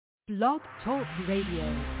Blog Talk Radio.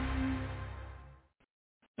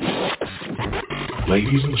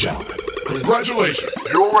 Ladies and gentlemen, congratulations.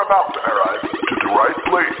 You're about to arrive to the right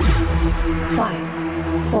place.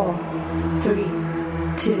 5, 4, 3,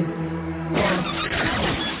 2,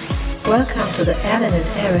 1. Welcome to the Alan and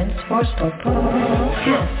Aaron Sports Talk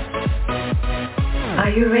Podcast.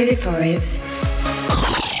 Are you ready for it?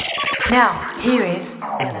 Now, here is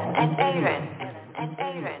Alan and Aaron.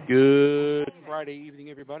 Good Friday evening,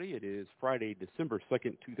 everybody. It is Friday, December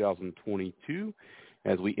 2nd, 2022.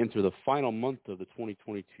 As we enter the final month of the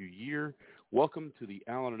 2022 year, welcome to the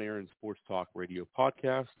Alan and Aaron Sports Talk Radio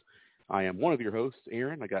Podcast. I am one of your hosts,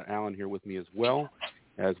 Aaron. I got Alan here with me as well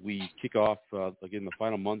as we kick off, again, the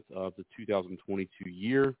final month of the 2022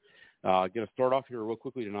 year. Going to start off here real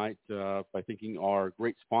quickly tonight by thanking our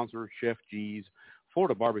great sponsor, Chef G's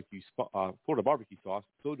Florida Barbecue Sauce.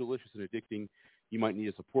 So delicious and addicting, you might need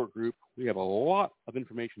a support group. We have a lot of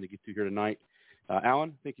information to get to here tonight.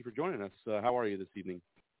 Alan, thank you for joining us. How are you this evening?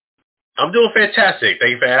 I'm doing fantastic.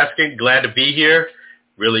 Thank you for asking. Glad to be here.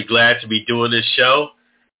 Really glad to be doing this show.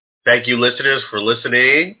 Thank you, listeners, for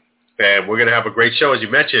listening. And we're going to have a great show, as you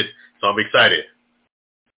mentioned, so I'm excited.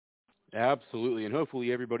 Absolutely. And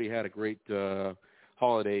hopefully everybody had a great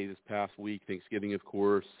holiday this past week, Thanksgiving, of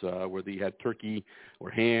course, where they had turkey or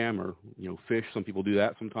ham or, fish. Some people do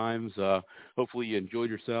that sometimes. Hopefully you enjoyed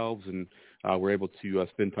yourselves and were able to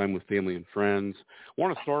spend time with family and friends. I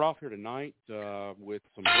want to start off here tonight with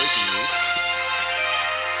some breaking news.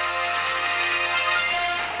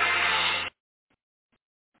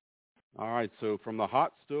 All right, so from the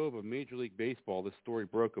hot stove of Major League Baseball, this story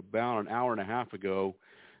broke about an hour and a half ago.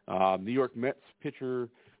 New York Mets pitcher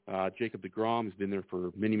Jacob deGrom has been there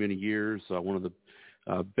for many, many years. One of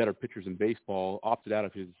the better pitchers in baseball, opted out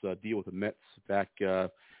of his deal with the Mets back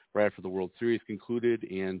right after the World Series concluded.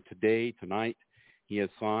 And tonight, he has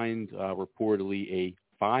signed reportedly a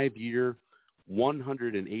 5-year,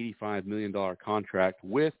 $185 million contract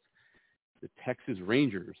with the Texas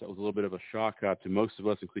Rangers. That was a little bit of a shock to most of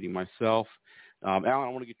us, including myself. Alan, I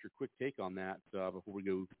want to get your quick take on that before we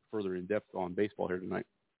go further in depth on baseball here tonight.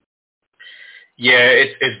 Yeah,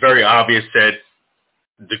 it's very obvious that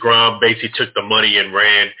deGrom basically took the money and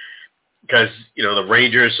ran because, the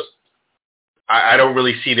Rangers, I don't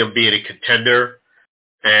really see them being a contender.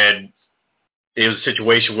 And it was a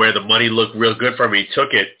situation where the money looked real good for him. He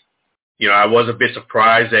took it. I was a bit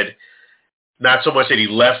surprised that not so much that he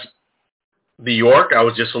left New York. I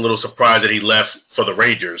was just a little surprised that he left for the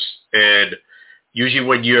Rangers. And usually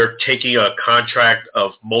when you're taking a contract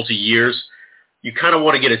of multi-years, you kind of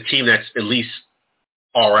want to get a team that's at least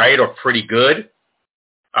all right or pretty good.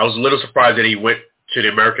 I was a little surprised that he went to the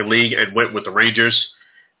American League and went with the Rangers.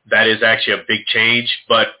 That is actually a big change.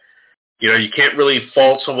 But, you can't really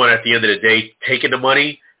fault someone at the end of the day taking the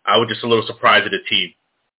money. I was just a little surprised at the team.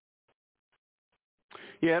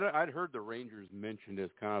 Yeah, I'd heard the Rangers mentioned as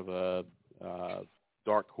kind of a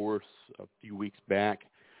dark horse a few weeks back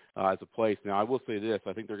as a place. Now, I will say this.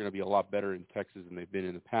 I think they're going to be a lot better in Texas than they've been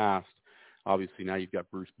in the past. Obviously, now you've got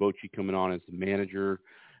Bruce Bochy coming on as the manager.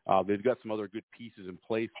 They've got some other good pieces in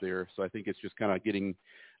place there, so I think it's just kind of getting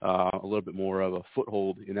a little bit more of a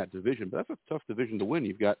foothold in that division. But that's a tough division to win.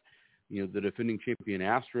 You've got, the defending champion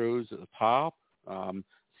Astros at the top.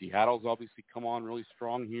 Seattle's obviously come on really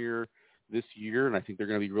strong here this year, and I think they're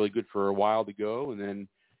going to be really good for a while to go. And then,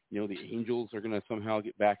 the Angels are going to somehow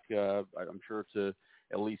get back, I'm sure, to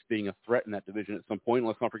at least being a threat in that division at some point. And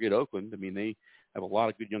let's not forget Oakland. I mean, they have a lot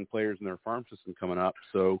of good young players in their farm system coming up.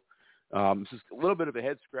 So it's just a little bit of a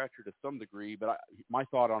head scratcher to some degree. But my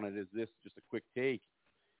thought on it is this, just a quick take,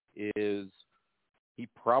 is he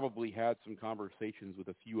probably had some conversations with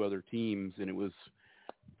a few other teams, and it was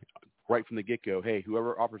right from the get-go, hey,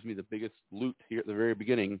 whoever offers me the biggest loot here at the very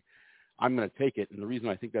beginning, I'm going to take it. And the reason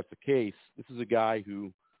I think that's the case, this is a guy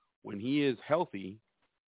who, when he is healthy,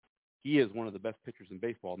 he is one of the best pitchers in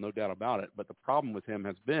baseball, no doubt about it. But the problem with him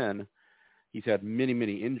has been he's had many,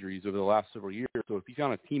 many injuries over the last several years. So if he's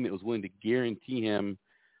on a team that was willing to guarantee him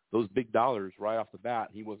those big dollars right off the bat,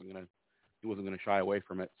 he wasn't going to shy away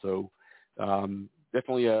from it. So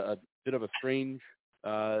definitely a bit of a strange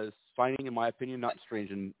signing, in my opinion. Not strange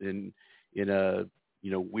in a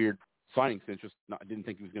weird signing sense. Just I didn't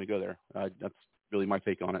think he was going to go there. That's really my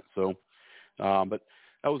take on it. So, but.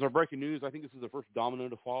 That was our breaking news. I think this is the first domino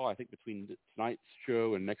to fall. I think between tonight's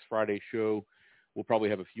show and next Friday's show, we'll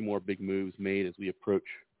probably have a few more big moves made as we approach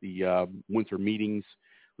the winter meetings.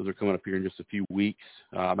 Those are coming up here in just a few weeks.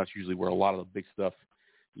 That's usually where a lot of the big stuff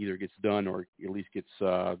either gets done or at least gets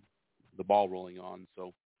the ball rolling on.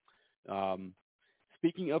 So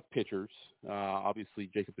speaking of pitchers, obviously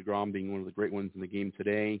Jacob deGrom being one of the great ones in the game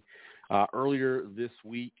today. Earlier this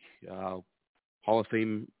week, Hall of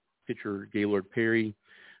Fame pitcher Gaylord Perry,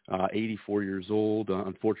 84 years old,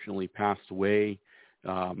 unfortunately passed away.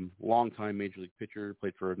 Longtime Major League pitcher,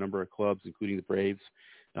 played for a number of clubs, including the Braves,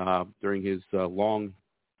 during his long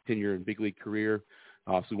tenure in big league career.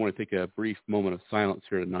 So we want to take a brief moment of silence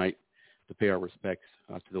here tonight to pay our respects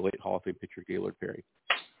to the late Hall of Fame pitcher Gaylord Perry.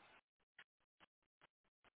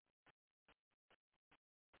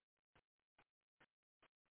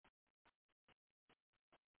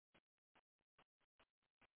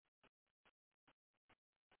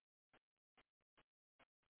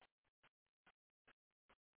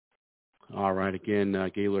 All right, again,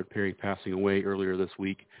 Gaylord Perry passing away earlier this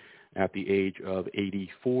week at the age of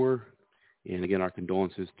 84. And again, our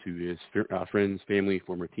condolences to his friends, family,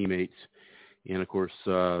 former teammates, and of course,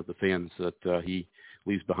 the fans that he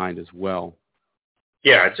leaves behind as well.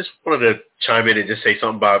 Yeah, I just wanted to chime in and just say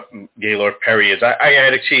something about Gaylord Perry. I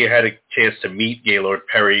actually had a chance to meet Gaylord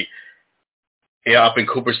Perry up in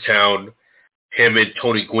Cooperstown. Him and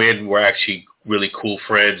Tony Gwynn were actually really cool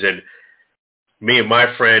friends, and me and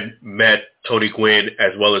my friend met Tony Gwynn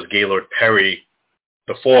as well as Gaylord Perry,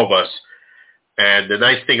 the four of us. And the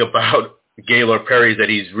nice thing about Gaylord Perry is that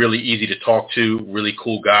he's really easy to talk to, really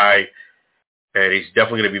cool guy, and he's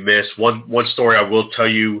definitely going to be missed. One story I will tell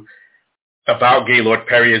you about Gaylord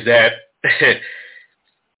Perry is that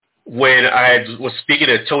when I was speaking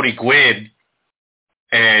to Tony Gwynn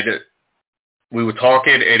and we were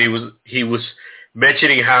talking, and he was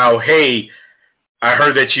mentioning how, hey, I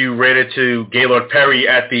heard that you ran into Gaylord Perry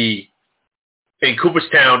in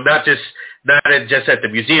Cooperstown, not just at the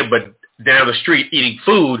museum, but down the street eating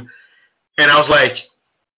food. And I was like,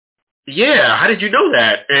 yeah, how did you know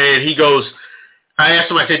that? And he goes, I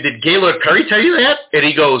asked him, I said, did Gaylord Perry tell you that? And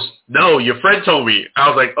he goes, no, your friend told me. I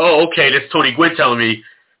was like, oh, okay, that's Tony Gwynn telling me.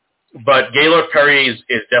 But Gaylord Perry is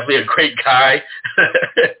definitely a great guy.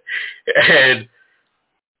 and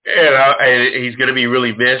he's going to be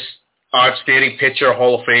really missed. Outstanding pitcher,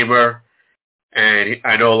 Hall of Famer, and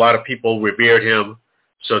I know a lot of people revered him.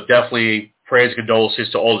 So definitely prayers and condolences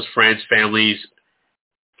to all his friends, families,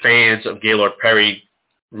 fans of Gaylord Perry.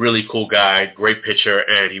 Really cool guy, great pitcher,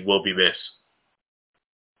 and he will be missed.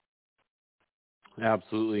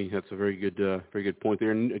 Absolutely, that's a very good point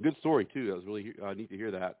there, and a good story too. That was really neat to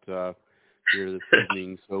hear that here this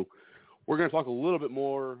evening. So we're going to talk a little bit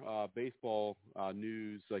more baseball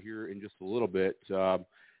news here in just a little bit.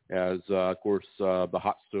 As, of course, the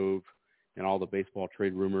hot stove and all the baseball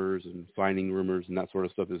trade rumors and signing rumors and that sort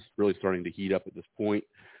of stuff is really starting to heat up at this point.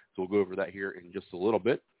 So we'll go over that here in just a little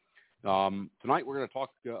bit. Tonight we're going to talk,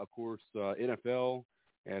 of course, NFL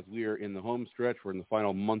as we are in the home stretch. We're in the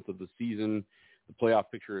final month of the season. The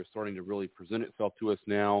playoff picture is starting to really present itself to us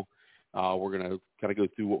now. We're going to kind of go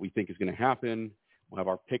through what we think is going to happen. We'll have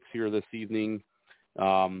our picks here this evening.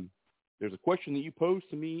 There's a question that you posed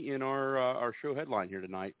to me in our show headline here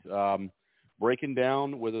tonight, breaking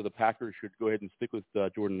down whether the Packers should go ahead and stick with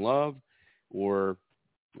Jordan Love or,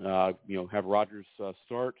 have Rodgers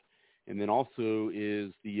start. And then also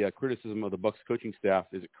is the criticism of the Bucs coaching staff,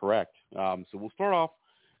 is it correct? So we'll start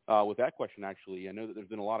off with that question, actually. I know that there's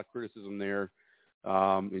been a lot of criticism there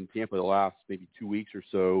in Tampa the last maybe 2 weeks or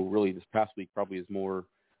so. Really, this past week probably is more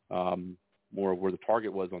of where the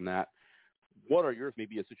target was on that. What are yours?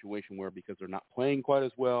 Maybe a situation where because they're not playing quite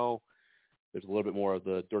as well, there's a little bit more of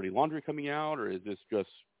the dirty laundry coming out, or is this just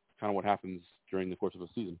kind of what happens during the course of a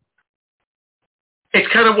season? It's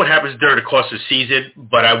kind of what happens during the course of the season,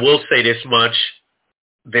 but I will say this much.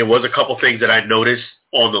 There was a couple things that I noticed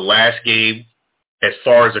on the last game as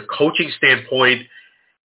far as a coaching standpoint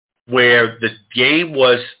where the game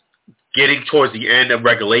was getting towards the end of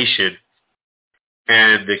regulation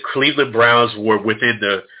and the Cleveland Browns were within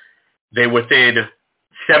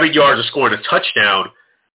 7 yards of scoring a touchdown.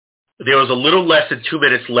 There was a little less than 2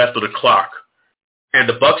 minutes left on the clock, and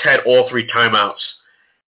the Bucs had all three timeouts.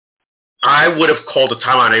 I would have called a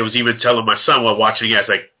timeout. I was even telling my son while watching it, I was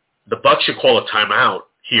like, the Bucs should call a timeout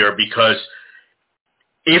here because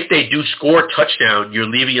if they do score a touchdown, you're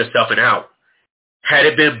leaving yourself an out. Had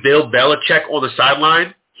it been Bill Belichick on the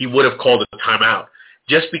sideline, he would have called a timeout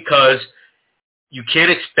just because you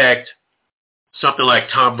can't expect something like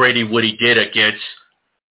Tom Brady, what he did against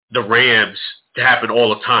the Rams, to happen all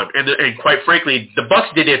the time. And quite frankly, the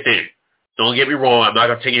Bucs did their thing. Don't get me wrong. I'm not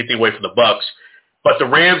going to take anything away from the Bucs. But the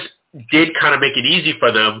Rams did kind of make it easy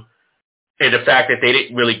for them in the fact that they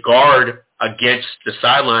didn't really guard against the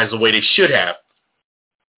sidelines the way they should have.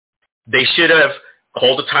 They should have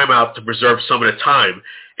called a timeout to preserve some of the time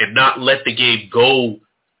and not let the game go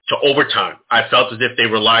to overtime. I felt as if they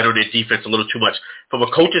relied on their defense a little too much. From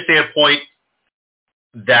a coach's standpoint,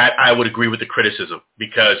 that I would agree with the criticism,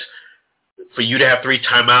 because for you to have 3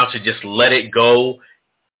 timeouts and just let it go,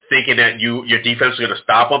 thinking that your defense was going to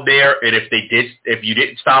stop them there, and if you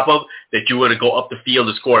didn't stop them, that you were going to go up the field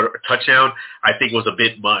and score a touchdown, I think was a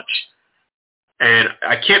bit much. And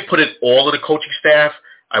I can't put it all on the coaching staff.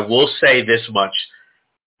 I will say this much.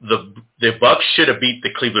 The Bucs should have beat the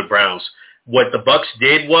Cleveland Browns. What the Bucs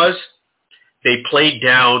did was they played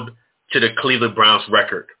down to the Cleveland Browns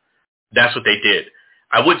record. That's what they did.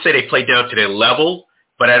 I wouldn't say they played down to their level,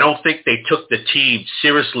 but I don't think they took the team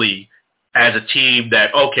seriously as a team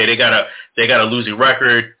that, okay, they got a losing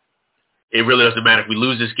record. It really doesn't matter if we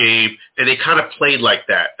lose this game. And they kind of played like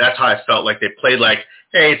that. That's how I felt like they played like,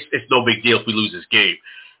 hey, it's no big deal if we lose this game.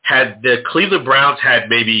 Had the Cleveland Browns had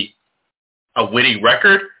maybe a winning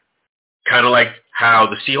record, kind of like how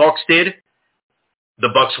the Seahawks did, the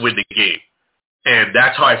Bucs win the game. And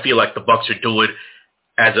that's how I feel like the Bucs are doing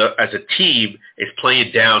as a team, is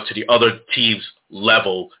playing down to the other team's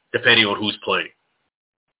level, depending on who's playing.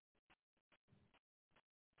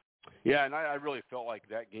 Yeah, and I really felt like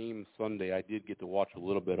that game Sunday, I did get to watch a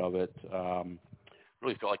little bit of it.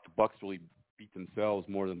 Really felt like the Bucs really beat themselves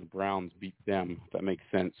more than the Browns beat them, if that makes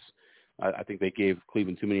sense. I think they gave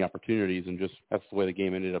Cleveland too many opportunities, and just that's the way the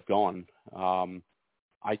game ended up going.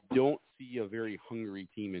 I don't see a very hungry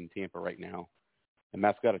team in Tampa right now, and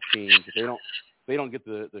that's got to change. If they don't get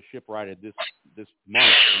the ship righted this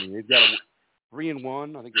month, I mean, they've got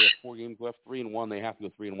 3-1. I think they have 4 games left. 3-1. They have to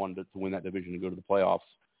go 3-1 to win that division and go to the playoffs,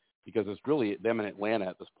 because it's really them and Atlanta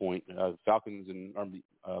at this point. Falcons and the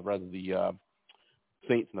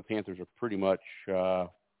Saints and the Panthers are pretty much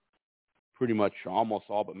almost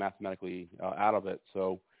all but mathematically out of it.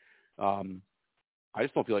 So I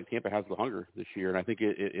just don't feel like Tampa has the hunger this year, and I think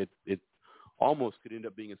it almost could end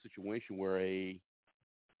up being a situation where a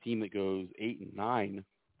team that goes 8-9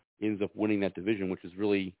 ends up winning that division, which is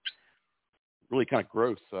really kind of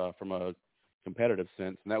gross from a competitive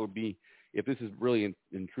sense. And that would be, if this is really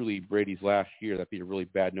and truly Brady's last year, that'd be a really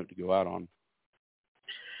bad note to go out on.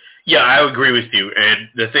 Yeah, I agree with you. And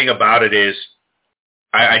the thing about it is,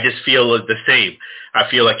 I just feel the same. I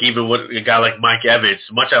feel like even with a guy like Mike Evans,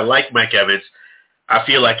 much I like Mike Evans, I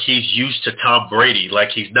feel like he's used to Tom Brady. Like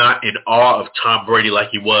he's not in awe of Tom Brady like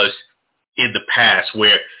he was in the past,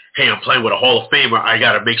 where, hey, I'm playing with a Hall of Famer. I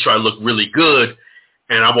got to make sure I look really good,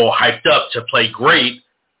 and I'm all hyped up to play great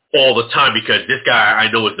all the time because this guy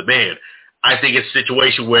I know is the man. I think it's a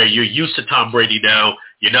situation where you're used to Tom Brady now.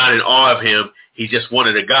 You're not in awe of him. He's just one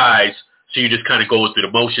of the guys, so you just kind of go through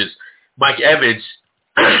the motions. Mike Evans,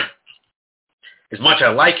 as much as I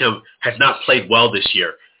like him, has not played well this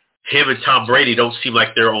year. Him and Tom Brady don't seem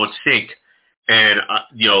like they're on sync. And,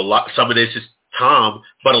 some of this is Tom,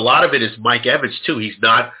 but a lot of it is Mike Evans, too. He's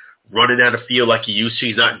not running down the field like he used to.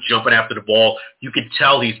 He's not jumping after the ball. You can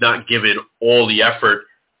tell he's not giving all the effort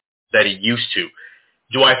that he used to.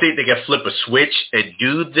 Do I think they can flip a switch and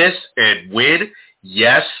do this and win?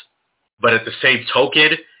 Yes. But at the same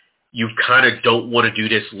token, you kind of don't want to do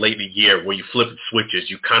this late in the year where you flip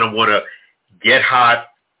switches. You kind of want to get hot,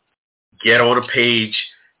 get on a page,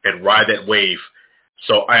 and ride that wave.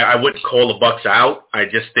 So I wouldn't call the Bucs out. I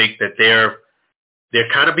just think that they're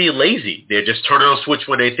kind of being lazy. They're just turning on a switch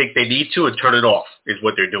when they think they need to and turn it off is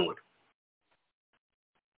what they're doing.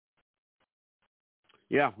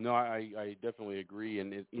 Yeah, no, I definitely agree.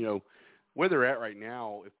 And, where they're at right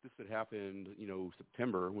now, if this had happened,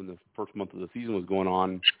 September when the first month of the season was going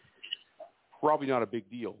on, probably not a big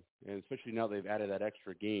deal. And especially now they've added that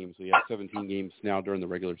extra game. So you have 17 games now during the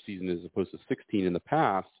regular season as opposed to 16 in the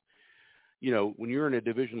past. When you're in a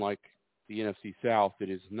division like the NFC South that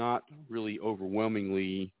is not really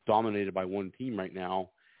overwhelmingly dominated by one team right now,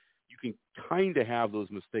 you can kind of have those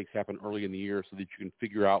mistakes happen early in the year so that you can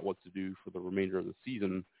figure out what to do for the remainder of the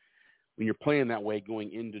season. When you're playing that way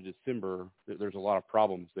going into December, there's a lot of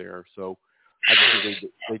problems there. So I just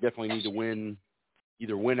think they definitely need to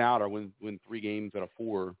either win out or win 3 games out of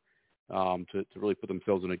 4 to really put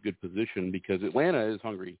themselves in a good position, because Atlanta is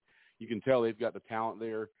hungry. You can tell they've got the talent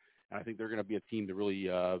there, and I think they're going to be a team to really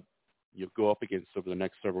go up against over the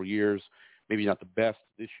next several years. Maybe not the best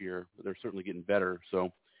this year, but they're certainly getting better.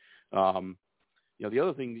 So, the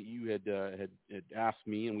other thing that you had asked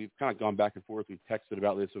me, and we've kind of gone back and forth, we've texted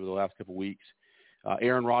about this over the last couple of weeks.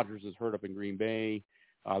 Aaron Rodgers is hurt up in Green Bay.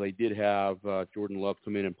 They did have Jordan Love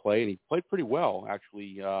come in and play, and he played pretty well,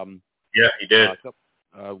 actually. Yeah, he did.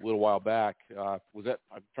 A little while back. I'm trying to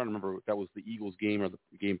remember if that was the Eagles game or the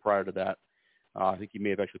game prior to that. I think he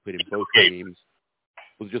may have actually played in both games.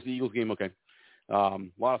 Was it just the Eagles game? Okay. A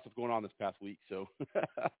lot of stuff going on this past week. So,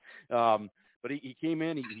 but he came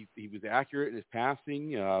in. He was accurate in his passing.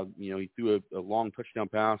 He threw a long touchdown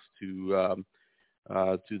pass to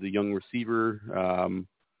the young receiver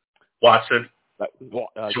Watson.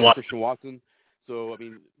 Christian Watson. So, I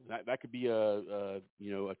mean, that could be a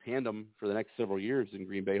tandem for the next several years in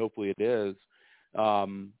Green Bay. Hopefully it is.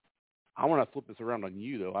 I want to flip this around on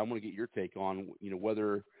you, though. I want to get your take on,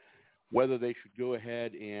 whether they should go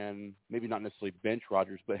ahead and maybe not necessarily bench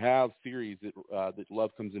Rodgers, but have series that Love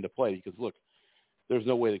comes into play. Because, look, there's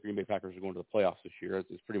no way the Green Bay Packers are going to the playoffs this year.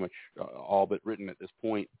 It's pretty much all but written at this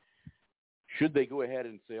point. Should they go ahead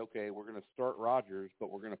and say, okay, we're going to start Rodgers,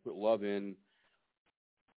 but we're going to put Love in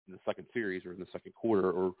the second series or in the second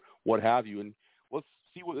quarter or what have you, and let's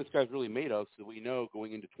see what this guy's really made of so we know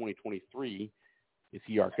going into 2023, is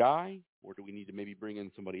he our guy or do we need to maybe bring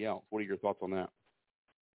in somebody else? What are your thoughts on that?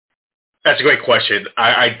 That's a great question.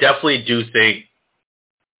 I definitely do think,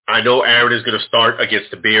 I know Aaron is going to start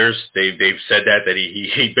against the Bears. They've said that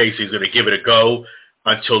he basically is going to give it a go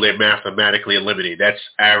until they're mathematically eliminated. That's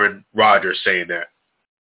Aaron Rodgers saying that.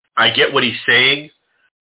 I get what he's saying,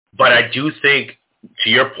 but I do think,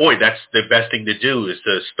 to your point, that's the best thing to do is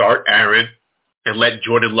to start Aaron and let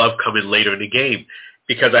Jordan Love come in later in the game,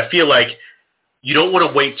 because I feel like you don't want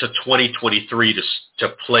to wait till 2023 to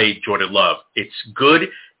play Jordan Love. It's good.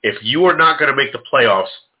 If you are not going to make the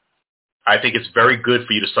playoffs, I think it's very good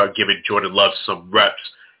for you to start giving Jordan Love some reps,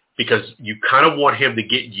 because you kind of want him to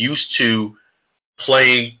get used to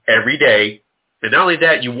playing every day. And not only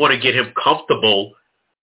that, you want to get him comfortable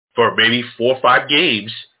for maybe 4 or 5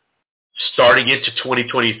 games starting into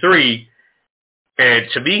 2023. And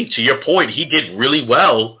to me, to your point, he did really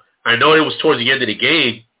well. I know it was towards the end of the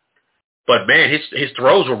game, but man, his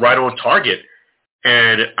throws were right on target.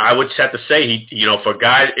 And I would have to say, for a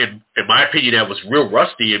guy, in my opinion, that was real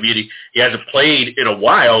rusty, I mean, he hasn't played in a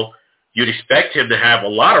while, you'd expect him to have a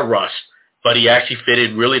lot of rust, but he actually fit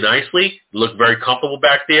in really nicely, looked very comfortable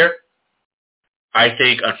back there. I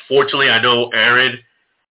think, unfortunately, I know Aaron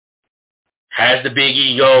has the big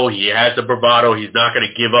ego, he has the bravado, he's not going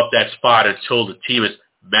to give up that spot until the team is,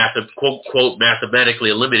 quote, quote,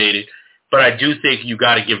 mathematically eliminated, but I do think you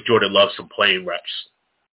got to give Jordan Love some playing reps.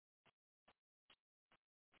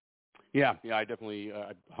 Yeah, I definitely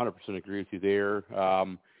 100% agree with you there.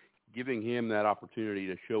 Giving him that opportunity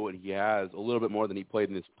to show what he has a little bit more than he played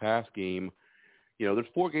in this past game. There's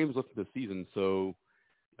 4 games left in the season, so,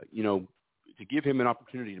 to give him an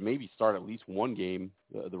opportunity to maybe start at least one game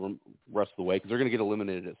the rest of the way, because they're going to get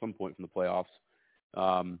eliminated at some point from the playoffs.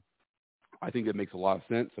 I think that makes a lot of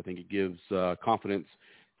sense. I think it gives confidence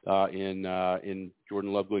in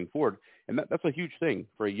Jordan Love going forward, and that's a huge thing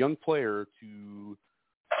for a young player to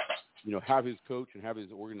have his coach and have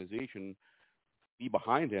his organization be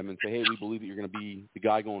behind him and say, hey, we believe that you're going to be the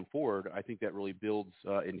guy going forward. I think that really builds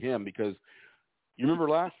in him, because you remember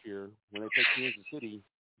last year when they played Kansas City,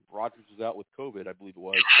 Rodgers was out with COVID, I believe it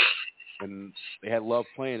was, and they had Love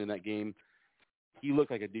playing in that game. He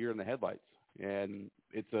looked like a deer in the headlights, and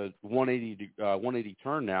it's a 180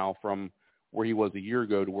 turn now from where he was a year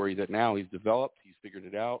ago to where he's at now. He's developed. He's figured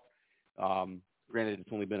it out. Granted, it's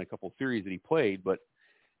only been a couple of series that he played, but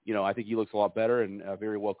I think he looks a lot better and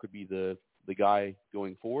very well could be the guy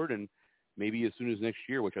going forward, and maybe as soon as next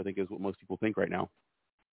year, which I think is what most people think right now.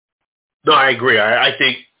 No, I agree. I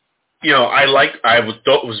think, I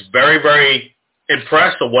was very, very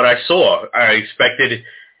impressed with what I saw. I expected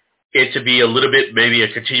it to be a little bit maybe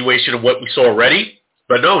a continuation of what we saw already,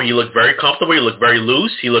 but no, he looked very comfortable. He looked very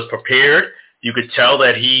loose. He looked prepared. You could tell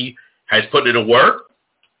that he has put in the work.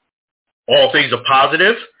 All things are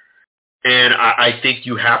positive. And I think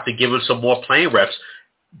you have to give him some more playing reps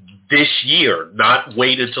this year, not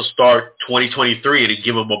wait until start 2023 and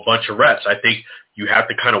give him a bunch of reps. I think you have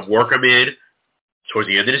to kind of work him in towards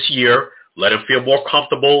the end of this year, let him feel more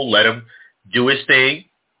comfortable, let him do his thing,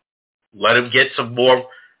 let him get some more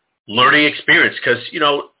learning experience. Because,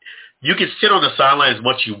 you can sit on the sideline as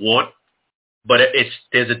much as you want, but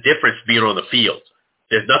there's a difference being on the field.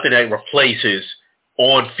 There's nothing that replaces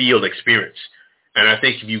on-field experience. And I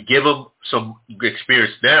think if you give him some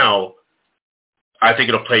experience now, I think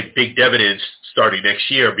it'll play big dividends starting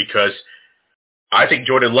next year, because I think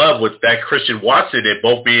Jordan Love with that Christian Watson and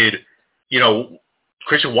both being,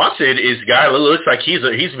 Christian Watson is a guy that looks like he's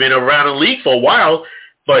been around the league for a while,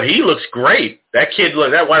 but he looks great. That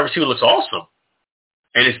wide receiver looks awesome.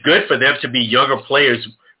 And it's good for them to be younger players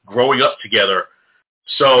growing up together.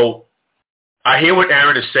 So I hear what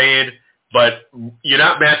Aaron is saying, but you're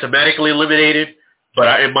not mathematically eliminated.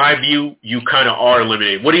 But in my view, you kind of are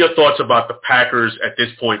eliminated. What are your thoughts about the Packers at this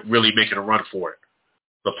point really making a run for it,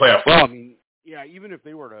 the playoff? Well, Yeah, even if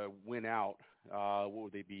they were to win out, what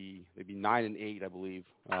would they be? They'd be 9-8, I believe,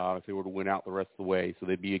 if they were to win out the rest of the way. So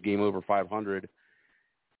they'd be a game over 500.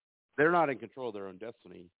 They're not in control of their own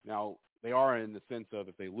destiny. Now, they are in the sense of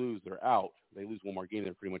if they lose, they're out. If they lose one more game,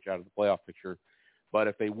 they're pretty much out of the playoff picture. But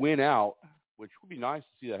if they win out, which would be nice to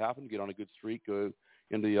see that happen, get on a good streak, go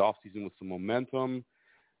into the offseason with some momentum,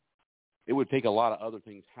 it would take a lot of other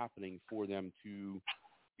things happening for them to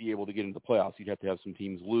be able to get into the playoffs. You'd have to have some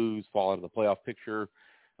teams lose, fall out of the playoff picture.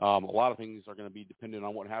 A lot of things are going to be dependent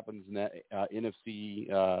on what happens in that NFC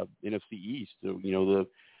East. So,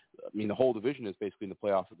 the whole division is basically in the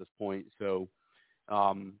playoffs at this point. So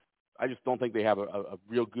I just don't think they have a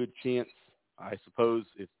real good chance. I suppose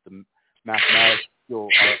if the mathematics still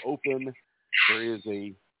are open, there is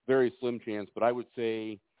a very slim chance, but I would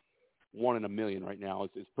say 1 in a million right now.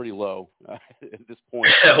 It's pretty low at this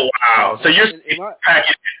point. Wow. So you're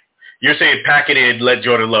saying pack it in, let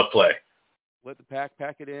Jordan Love play. Let the pack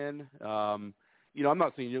it in. I'm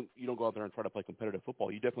not saying you don't go out there and try to play competitive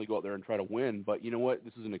football. You definitely go out there and try to win. But you know what?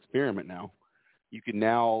 This is an experiment now. You can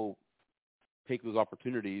now take those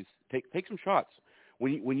opportunities, take some shots.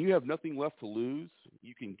 When you have nothing left to lose,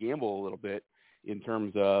 you can gamble a little bit in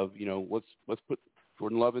terms of, let's put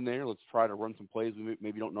Jordan Love in there. Let's try to run some plays we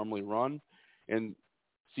maybe don't normally run and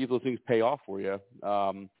see if those things pay off for you.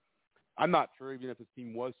 I'm not sure even if this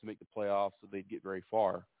team was to make the playoffs that they'd get very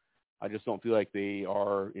far. I just don't feel like they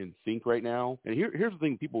are in sync right now. And here's the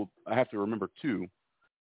thing people have to remember, too.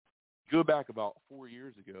 Go back about 4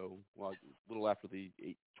 years ago, well, a little after the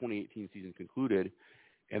 2018 season concluded,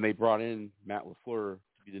 and they brought in Matt LaFleur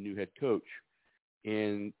to be the new head coach.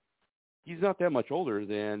 And he's not that much older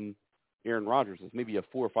than Aaron Rodgers. There's maybe a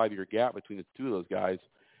 4 or 5 year gap between the two of those guys.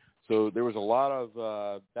 So there was a lot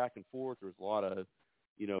of back and forth. There was a lot of,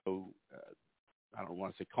 I don't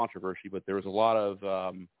want to say controversy, but there was a lot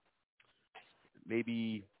of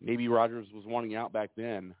maybe Rodgers was wanting out back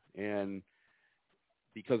then. And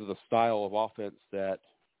because of the style of offense that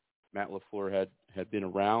Matt LaFleur had been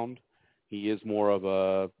around, he is more of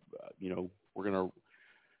a, we're going to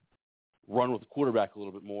run with the quarterback a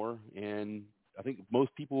little bit more. And I think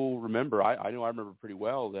most people remember, I know I remember pretty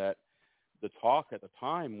well that the talk at the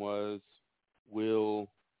time was, will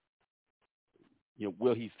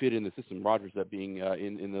he fit in the system? Rodgers, that being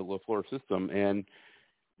in the LaFleur system. And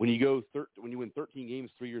when you win 13 games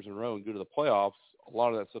 3 years in a row and go to the playoffs, a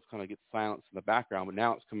lot of that stuff kind of gets silenced in the background. But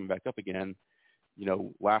now it's coming back up again.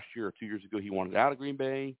 Last year or 2 years ago, he wanted out of Green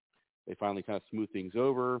Bay. They finally kind of smoothed things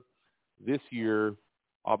over. This year,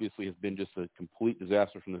 obviously, has been just a complete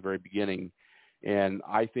disaster from the very beginning. And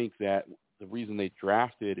I think that the reason they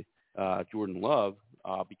drafted Jordan Love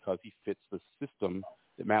because he fits the system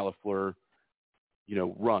that Matt LaFleur,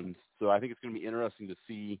 runs. So I think it's going to be interesting to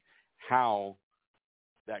see how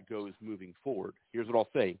that goes moving forward. Here's what I'll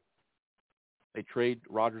say. They trade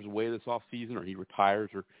Rodgers away this offseason, or he retires,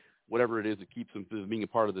 or whatever it is that keeps him from being a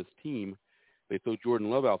part of this team. They throw Jordan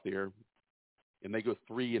Love out there, and they go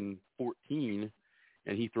 3-14,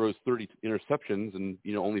 and he throws 30 interceptions and,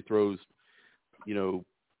 only throws,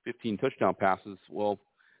 15 touchdown passes. Well,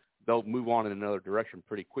 they'll move on in another direction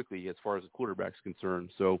pretty quickly as far as the quarterback's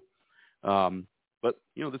concerned. So, but,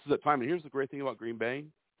 this is that time. And here's the great thing about Green Bay.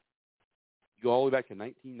 You go all the way back to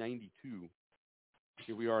 1992.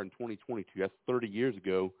 Here we are in 2022. That's 30 years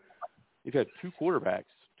ago. They've had two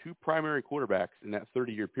primary quarterbacks in that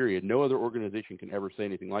 30-year period. No other organization can ever say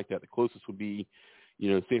anything like that. The closest would be,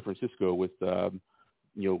 San Francisco with,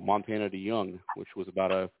 Montana to Young, which was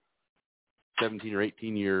about a 17 or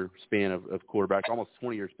 18-year span of quarterbacks, almost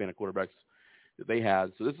 20-year span of quarterbacks that they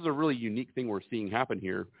had. So this is a really unique thing we're seeing happen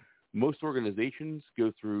here. Most organizations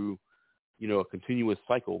go through, a continuous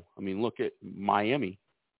cycle. I mean, look at Miami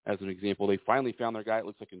as an example. They finally found their guy, it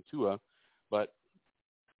looks like, in Tua, but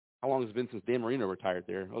how long has it been since Dan Marino retired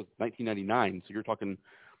there? That was 1999, so you're talking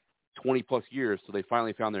 20-plus years, so they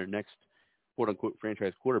finally found their next quote-unquote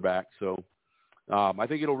franchise quarterback. So I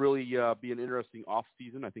think it'll really be an interesting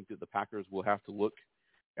offseason. I think that the Packers will have to look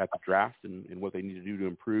at the draft and what they need to do to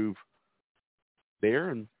improve there,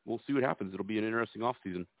 and we'll see what happens. It'll be an interesting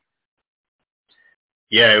offseason.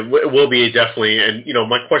 Yeah, it will be definitely. And,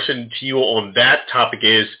 my question to you on that topic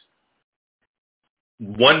is,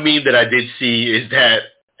 one meme that I did see is that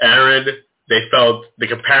Aaron, they felt the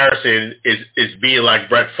comparison is being like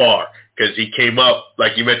Brett Favre, because he came up,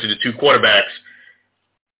 like you mentioned, the two quarterbacks.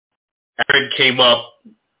 Aaron came up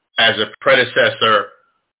as a predecessor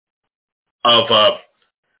of,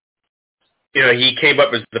 he came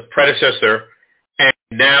up as the predecessor, and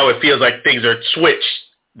now it feels like things are switched.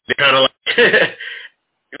 They're kind of like,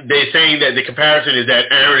 they're saying that the comparison is that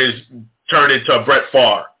Aaron is turned into a Brett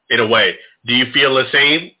Favre in a way, Do you feel the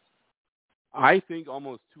same? I think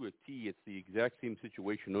almost to a T, it's the exact same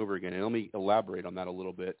situation over again. And let me elaborate on that a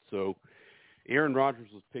little bit. So Aaron Rodgers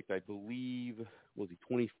was picked, I believe, was he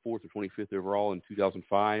 24th or 25th overall in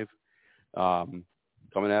 2005,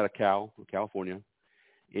 coming out of California.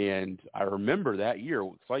 And I remember that year,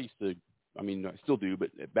 because I used to, I mean, I still do, but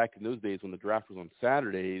back in those days when the draft was on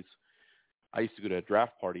Saturdays, I used to go to a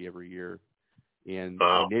draft party every year. And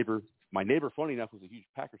my neighbor, funny enough, was a huge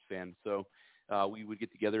Packers fan. So we would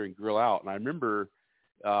get together and grill out. And I remember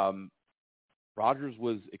Rodgers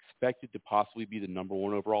was expected to possibly be the number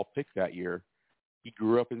one overall pick that year. He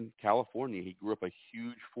grew up in California. He grew up a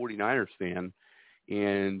huge 49ers fan.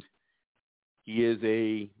 And he is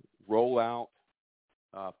a rollout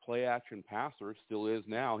play-action passer, still is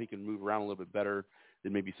now. He can move around a little bit better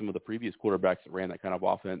than maybe some of the previous quarterbacks that ran that kind of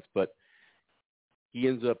offense. But he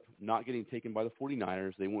ends up not getting taken by the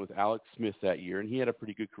 49ers. They went with Alex Smith that year, and he had a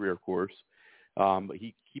pretty good career, of course. But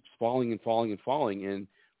he keeps falling. And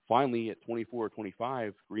finally, at 24 or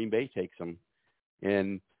 25, Green Bay takes him.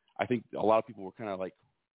 And I think a lot of people were kind of like,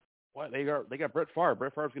 what? They got Brett Favre.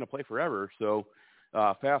 Brett Favre's going to play forever. So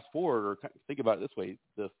fast forward, or think about it this way.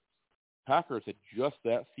 The Packers had just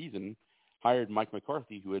that season hired Mike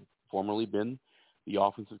McCarthy, who had formerly been the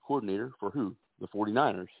offensive coordinator for who? The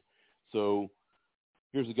 49ers. So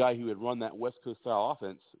here's a guy who had run that West Coast style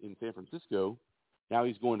offense in San Francisco. Now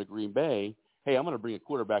he's going to Green Bay. Hey, I'm going to bring a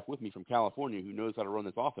quarterback with me from California who knows how to run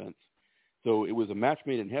this offense. So it was a match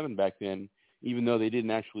made in heaven back then, even though they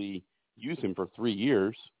didn't actually use him for 3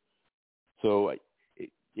 years. So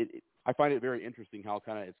I find it very interesting how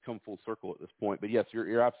kind of it's come full circle at this point. But yes,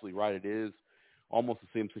 you're absolutely right. It is almost the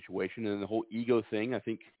same situation. And the whole ego thing, I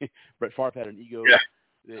think Brett Favre had an ego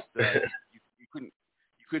that you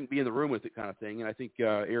couldn't be in the room with it kind of thing. And I think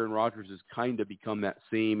Aaron Rodgers has kind of become that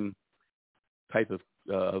same type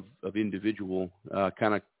of individual,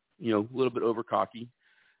 kind of, a little bit over cocky.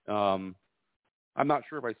 I'm not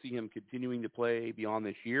sure if I see him continuing to play beyond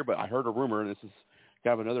this year, but I heard a rumor, and this is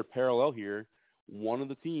kind of another parallel here. One of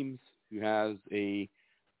the teams who has a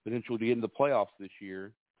potential to get into the playoffs this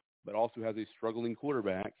year, but also has a struggling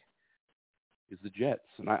quarterback, is the Jets.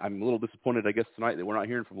 And I'm a little disappointed, I guess, tonight that we're not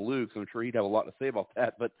hearing from Luke. So I'm sure he'd have a lot to say about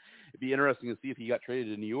that. But it'd be interesting to see if he got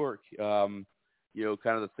traded to New York. Kind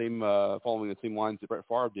of the same, following the same lines that Brett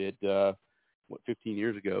Favre did, 15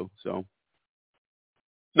 years ago. So.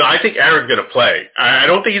 No, I think Aaron's going to play. I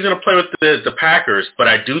don't think he's going to play with the Packers, but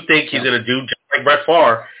I do think he's going to do just like Brett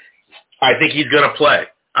Favre. I think he's going to play.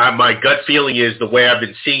 My gut feeling is the way I've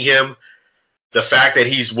been seeing him, the fact that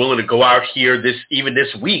he's willing to go out here even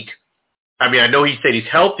this week. I mean, I know he said he's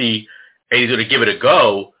healthy and he's going to give it a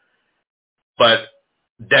go, but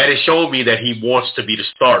that is showing me that he wants to be the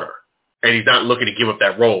starter and he's not looking to give up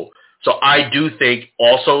that role. So I do think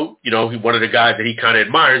also, one of the guys that he kind of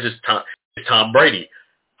admires is Tom Brady.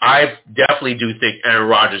 I definitely do think Aaron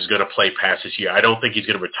Rodgers is going to play past this year. I don't think he's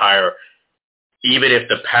going to retire, even if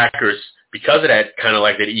the Packers, because of that kind of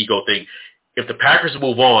like that ego thing, if the Packers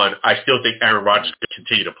move on, I still think Aaron Rodgers is going to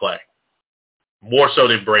continue to play, more so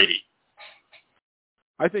than Brady.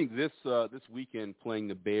 I think this weekend playing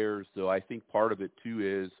the Bears, though, I think part of it, too,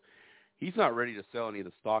 is he's not ready to sell any of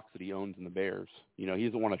the stocks that he owns in the Bears. He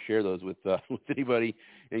doesn't want to share those with anybody,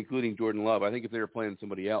 including Jordan Love. I think if they were playing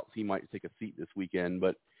somebody else, he might take a seat this weekend.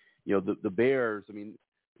 But, the Bears, I mean,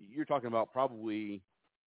 you're talking about probably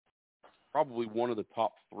one of the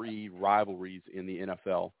top 3 rivalries in the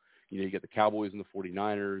NFL. You got the Cowboys and the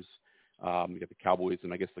 49ers. You got the Cowboys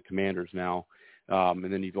and I guess the Commanders now.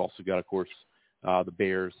 And then you've also got, of course, the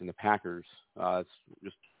Bears and the Packers. It's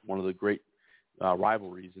just one of the great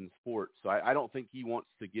rivalries in sports. So I don't think he wants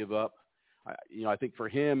to give up. I think for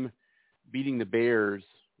him, beating the Bears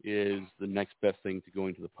is the next best thing to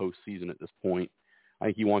going to the postseason at this point. I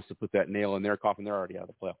think he wants to put that nail in their coffin. They're already out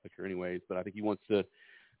of the playoff picture anyways, but I think he wants to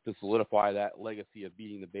solidify that legacy of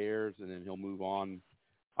beating the Bears, and then he'll move on.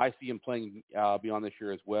 I see him playing beyond this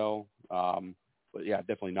year as well. But, yeah,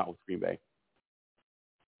 definitely not with Green Bay.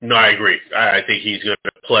 No, I agree. I think he's going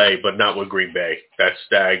to play, but not with Green Bay.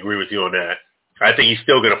 I agree with you on that. I think he's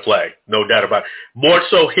still going to play, no doubt about it. More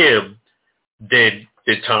so him than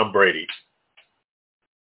Tom Brady.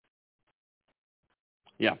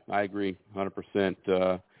 Yeah, I agree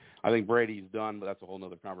 100%. I think Brady's done, but that's a whole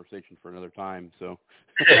other conversation for another time. So,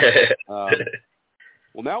 well,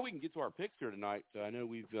 now we can get to our picks here tonight. I know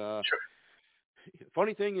we've sure.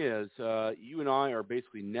 Funny thing is, you and I are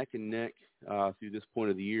basically neck and neck through this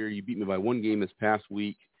point of the year. You beat me by 1 game this past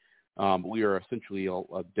week. But we are essentially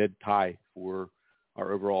a dead tie for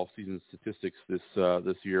our overall season statistics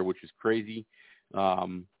this year, which is crazy.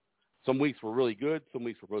 some weeks were really good. Some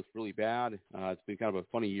weeks were both really bad. It's been kind of a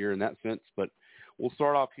funny year in that sense. But we'll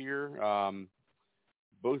start off here.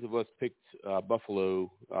 Both of us picked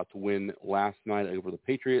Buffalo to win last night over the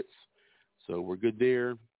Patriots. So we're good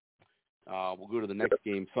there. We'll go to the next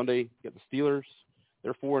game Sunday. Get the Steelers.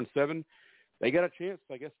 They're 4-7. They got a chance,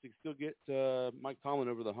 I guess, to still get Mike Tomlin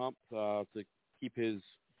over the hump to keep his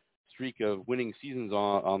streak of winning seasons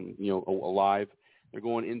alive. They're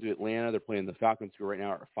going into Atlanta. They're playing the Falcons, who right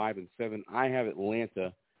now are 5-7. I have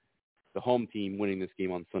Atlanta, the home team, winning this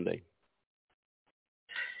game on Sunday.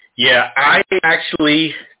 Yeah, I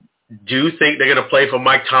actually do think they're going to play for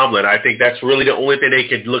Mike Tomlin. I think that's really the only thing they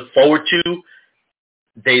could look forward to.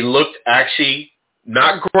 They looked actually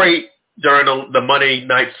not great during the Monday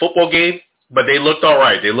Night Football game, but they looked all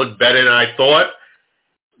right. They looked better than I thought.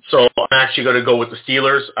 So I'm actually going to go with the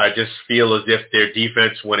Steelers. I just feel as if their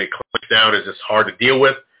defense, when it clamps down, is just hard to deal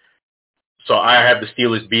with. So I have the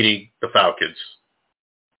Steelers beating the Falcons.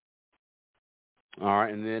 All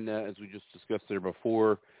right, and then as we just discussed there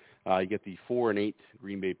before, you get the 4-8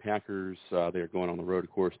 Green Bay Packers. They're going on the road, of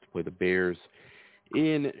course, to play the Bears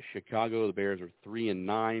in Chicago. The Bears are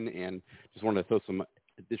 3-9, and just wanted to throw some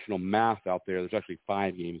additional math out there. There's actually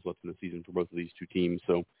 5 games left in the season for both of these two teams.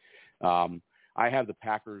 So I have the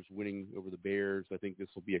Packers winning over the Bears. I think this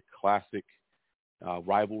will be a classic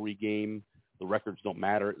rivalry game. The records don't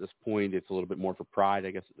matter at this point. It's a little bit more for pride,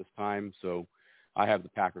 I guess, at this time. So I have the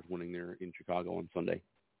Packers winning there in Chicago on Sunday.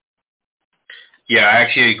 Yeah, I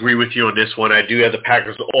actually agree with you on this one. I do have the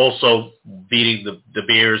Packers also beating the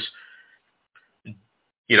Bears.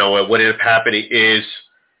 You know, what ended up happening is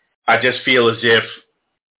I just feel as if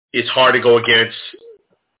it's hard to go against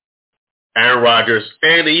Aaron Rodgers,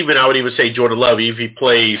 and even I would even say Jordan Love, if he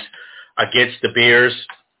plays against the Bears.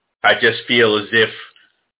 I just feel as if,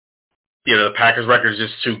 you know, the Packers' record is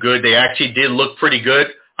just too good. They actually did look pretty good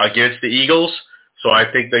against the Eagles, so I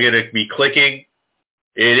think they're going to be clicking.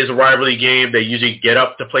 It is a rivalry game. They usually get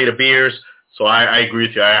up to play the Bears, so I agree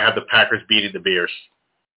with you. I have the Packers beating the Bears.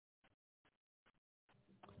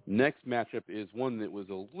 Next matchup is one that was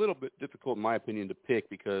a little bit difficult, in my opinion, to pick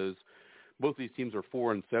because both these teams are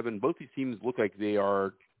 4-7. Both these teams look like they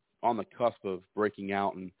are on the cusp of breaking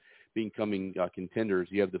out and becoming contenders.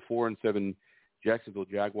 You have the 4-7 Jacksonville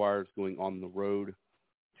Jaguars going on the road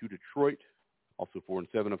to Detroit, also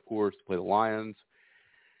 4-7, of course, to play the Lions.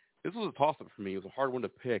 This was a toss-up for me. It was a hard one to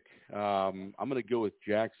pick. I'm going to go with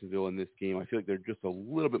Jacksonville in this game. I feel like they're just a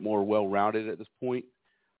little bit more well-rounded at this point.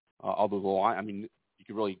 Although the Lions, I mean, you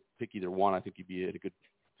could really pick either one. I think you'd be in a good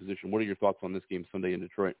position. What are your thoughts on this game Sunday in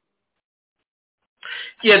Detroit?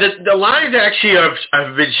 Yeah, the Lions actually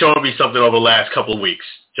have been showing me something over the last couple of weeks.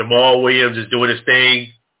 Jamal Williams is doing his thing.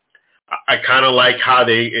 I kind of like how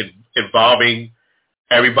they involving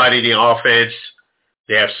everybody in the offense.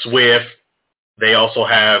 They have Swift. They also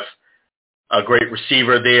have a great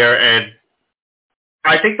receiver there, and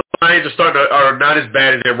I think the Lions are not as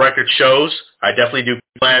bad as their record shows. I definitely do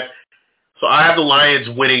that. So I have the Lions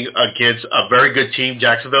winning against a very good team,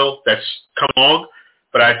 Jacksonville, that's come along.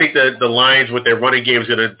 But I think the Lions with their running game is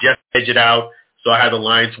going to just edge it out. So I have the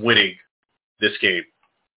Lions winning this game.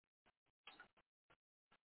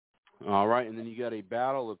 All right, and then you got a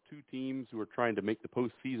battle of two teams who are trying to make the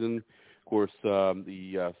postseason. Of course,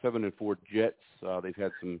 the 7-4 Jets, they've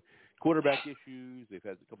had some quarterback issues. They've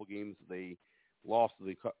had a couple games they lost that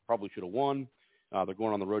they probably should have won. They're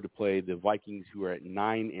going on the road to play the Vikings, who are at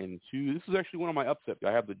 9-2. This is actually one of my upsets.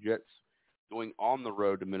 I have the Jets going on the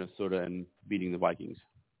road to Minnesota and beating the Vikings.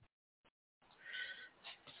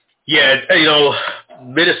 Yeah, you know,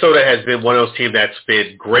 Minnesota has been one of those teams that's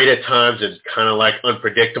been great at times and kind of like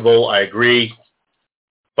unpredictable. I agree.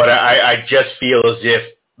 But I just feel as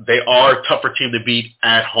if they are a tougher team to beat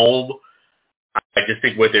at home. I just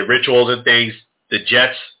think with their rituals and things, the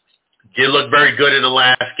Jets did look very good in the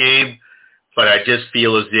last game. But I just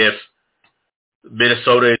feel as if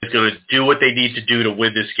Minnesota is going to do what they need to do to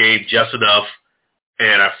win this game just enough.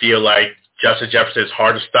 And I feel like Justin Jefferson is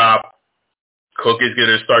hard to stop. Cook is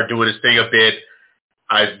going to start doing his thing a bit.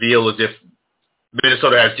 I feel as if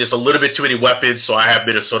Minnesota has just a little bit too many weapons, so I have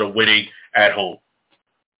Minnesota winning at home.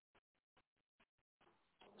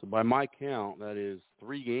 So by my count, that is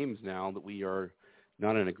 3 games now that we are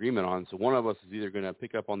not in agreement on. So one of us is either going to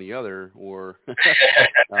pick up on the other or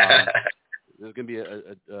there's going to be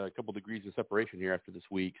a couple degrees of separation here after this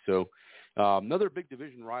week. So another big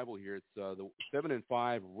division rival here. It's the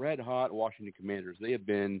 7-5 red-hot Washington Commanders. They have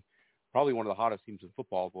been probably one of the hottest teams in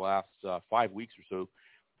football the last 5 weeks or so.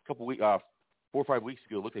 4 or 5 weeks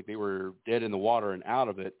ago, it looked like they were dead in the water and out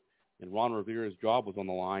of it, and Ron Rivera's job was on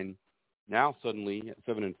the line. Now suddenly, at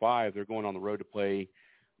 7-5, they're going on the road to play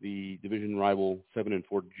the division rival 7-4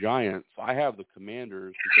 Giants. I have the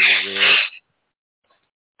Commanders because of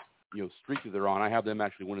their streak that they're on. I have them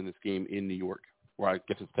actually winning this game in New York, or I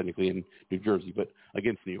guess it's technically in New Jersey, but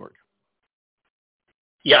against New York.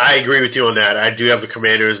 Yeah, I agree with you on that. I do have the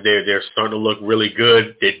Commanders. They're starting to look really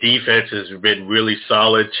good. Their defense has been really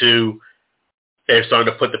solid too. They're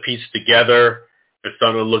starting to put the pieces together. They're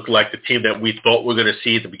starting to look like the team that we thought we were going to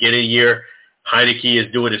see at the beginning of the year. Heineke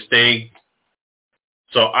is doing his thing.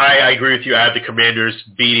 So I agree with you. I have the Commanders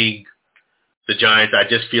beating the Giants. I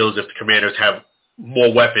just feel as if the Commanders have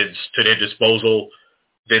more weapons to their disposal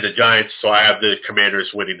than the Giants, so I have the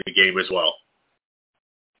Commanders winning the game as well.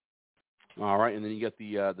 All right, and then you got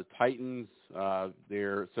the Titans.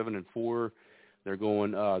 They're 7-4. They're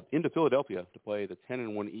going into Philadelphia to play the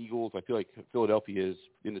 10-1 Eagles. I feel like Philadelphia is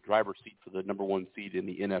in the driver's seat for the number one seed in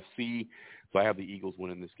the NFC, so I have the Eagles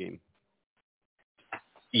winning this game.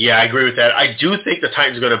 Yeah, I agree with that. I do think the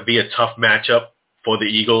Titans are going to be a tough matchup for the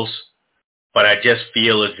Eagles, but I just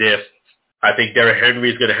feel as if I think Derrick Henry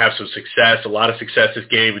is going to have some success, a lot of success this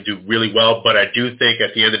game, and do really well. But I do think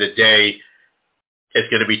at the end of the day, it's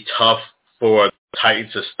going to be tough for the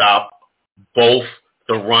Titans to stop both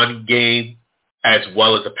the run game as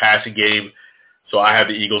well as the passing game. So I have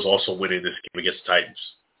the Eagles also winning this game against the Titans.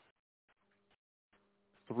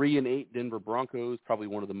 3-8 Denver Broncos, probably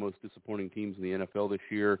one of the most disappointing teams in the NFL this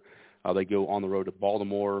year. They go on the road to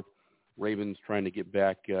Baltimore. Ravens trying to get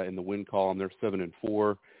back in the win column. They're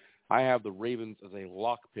 7-4. I have the Ravens as a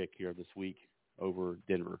lock pick here this week over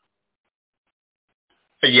Denver.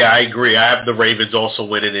 Yeah, I agree. I have the Ravens also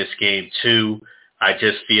winning this game too. I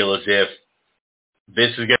just feel as if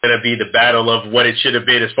this is going to be the battle of what it should have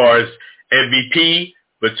been as far as MVP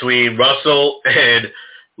between Russell and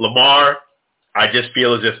Lamar. I just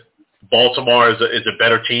feel as if Baltimore is a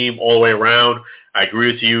better team all the way around. I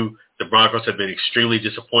agree with you. The Broncos have been extremely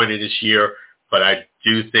disappointed this year, but I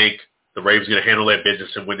do think the Ravens are going to handle their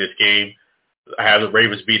business and win this game. I have the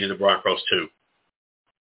Ravens beating the Broncos too.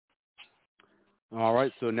 All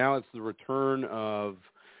right, so now it's the return of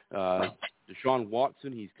Deshaun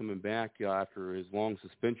Watson. He's coming back after his long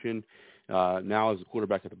suspension. Now as a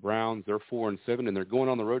quarterback at the Browns. They're 4-7, and they're going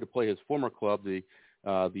on the road to play his former club, the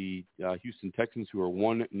Houston Texans, who are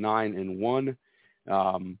 1-9-1.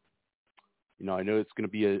 I know it's going to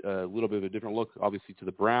be a little bit of a different look, obviously, to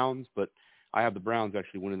the Browns, but I have the Browns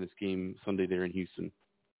actually winning this game Sunday there in Houston.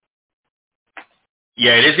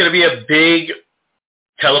 Yeah, it is going to be a big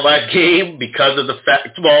televised game because of the fact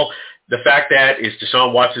that it's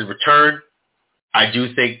Deshaun Watson's return. I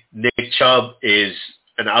do think Nick Chubb is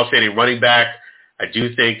an outstanding running back. I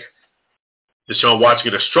do think Deshaun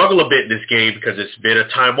Watson's going to struggle a bit in this game because it's been a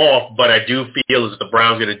time off, but I do feel as if the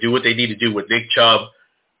Browns are going to do what they need to do with Nick Chubb.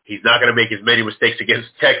 He's not going to make as many mistakes against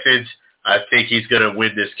the Texans. I think he's going to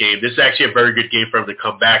win this game. This is actually a very good game for him to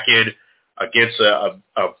come back in against a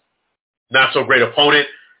not-so-great opponent.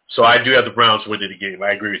 So I do have the Browns winning the game.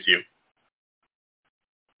 I agree with you.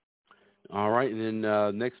 All right, and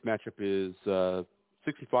then next matchup is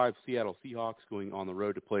 65 Seattle Seahawks going on the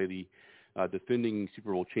road to play the defending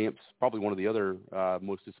Super Bowl champs, probably one of the other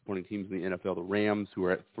most disappointing teams in the NFL, the Rams, who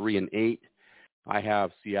are at 3-8. I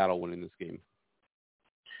have Seattle winning this game.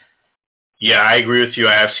 Yeah, I agree with you.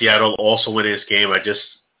 I have Seattle also winning this game. I just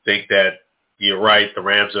think that you're right. The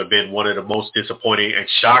Rams have been one of the most disappointing and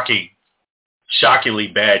shockingly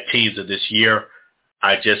bad teams of this year.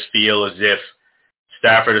 I just feel as if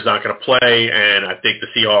Stafford is not going to play, and I think the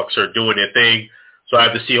Seahawks are doing their thing. So I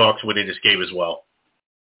have the Seahawks winning this game as well.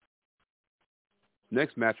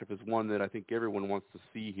 Next matchup is one that I think everyone wants to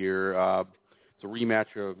see here. It's a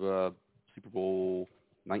rematch of Super Bowl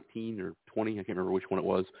 19 or 20. I can't remember which one it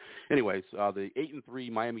was. Anyways, the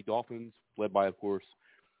 8-3 Miami Dolphins, led by, of course,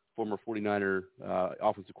 former 49er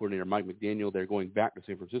offensive coordinator Mike McDaniel. They're going back to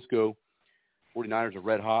San Francisco. 49ers are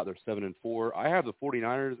red hot. They're 7-4. I have the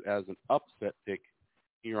 49ers as an upset pick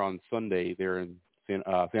here on Sunday there in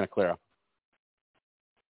Santa Clara.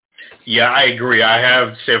 Yeah, I agree. I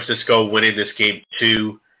have San Francisco winning this game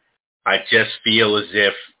too. I just feel as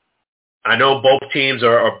if I know both teams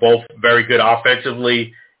are both very good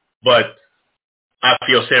offensively, but I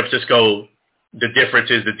feel San Francisco, the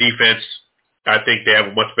difference is the defense. I think they have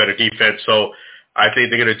a much better defense, so I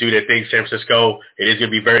think they're going to do their thing, San Francisco. It is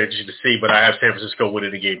going to be very interesting to see, but I have San Francisco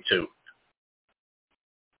winning the game too.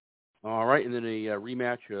 All right, and then a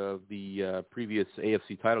rematch of the previous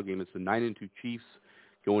AFC title game. It's the 9-2 Chiefs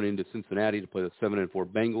going into Cincinnati to play the 7-4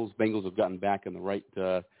 Bengals. Bengals have gotten back in the right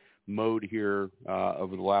mode here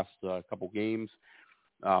over the last couple games,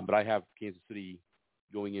 but I have Kansas City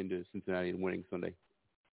going into Cincinnati and winning Sunday.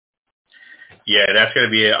 Yeah, that's going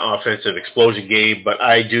to be an offensive explosion game, but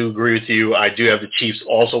I do agree with you. I do have the Chiefs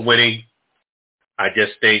also winning. I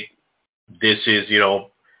just think this is,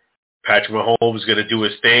 Patrick Mahomes is going to do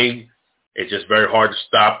his thing. It's just very hard to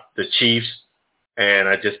stop the Chiefs, and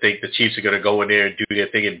I just think the Chiefs are going to go in there and do their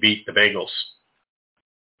thing and beat the Bengals.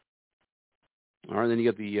 All right, then you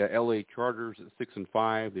got the L.A. Chargers at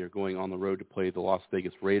 6-5. They're going on the road to play the Las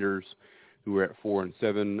Vegas Raiders, who are at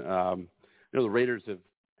 4-7. The Raiders have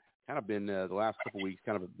kind of been the last couple of weeks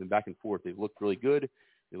kind of been back and forth. They've looked really good.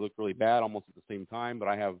 They looked really bad almost at the same time, but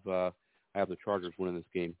I have the Chargers winning this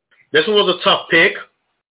game. This one was a tough pick.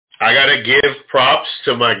 I got to give props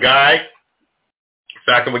to my guy. In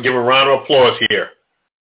fact, I'm going to give a round of applause here.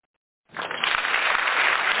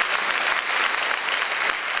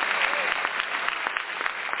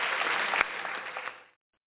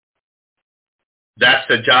 That's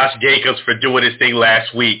to Josh Jacobs for doing his thing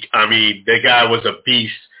last week. I mean, the guy was a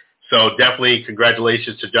beast. So definitely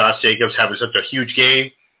congratulations to Josh Jacobs having such a huge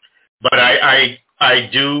game. But I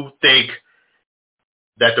do think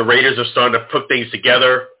that the Raiders are starting to put things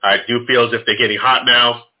together. I do feel as if they're getting hot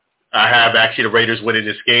now. I have actually the Raiders winning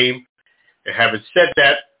this game. And having said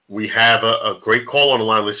that, we have a great call on the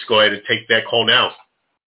line. Let's go ahead and take that call now.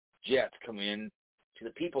 Jets come in to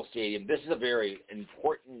the People's Stadium. This is a very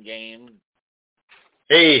important game.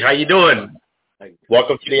 Hey, how you doing?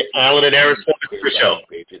 Welcome to the Allen and Aaron Sports Show.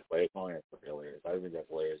 Patriots play. That's hilarious. I think that's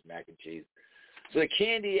hilarious. Mac and cheese. So the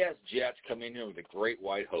Candy-ass Jets come in here with a great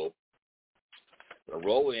white hope. They'll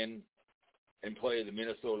roll in and play the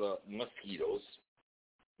Minnesota Mosquitoes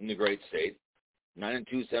in the great state.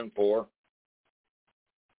 9-2, 7-4.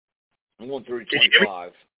 I'm going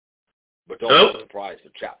 30-25. But don't be surprised for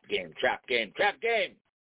trap game.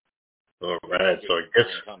 All right. So I guess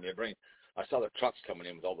I saw the trucks coming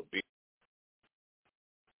in with all the beer.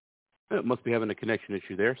 It must be having a connection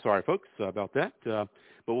issue there. Sorry, folks, about that. But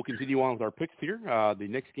we'll continue on with our picks here. The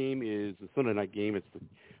next game is the Sunday night game. It's the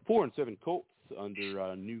 4-7 Colts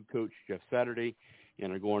under new coach Jeff Saturday,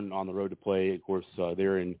 and are going on the road to play. Of course,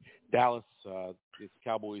 they're in Dallas. It's the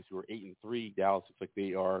Cowboys who are 8-3. Dallas looks like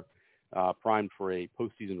they are primed for a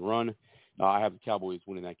postseason run. I have the Cowboys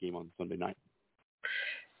winning that game on Sunday night.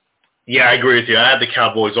 Yeah, I agree with you. I have the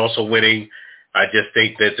Cowboys also winning. I just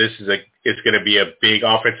think that it's going to be a big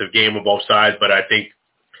offensive game on both sides, but I think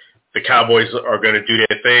the Cowboys are going to do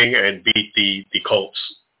their thing and beat the Colts.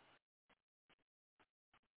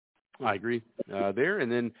 I agree there.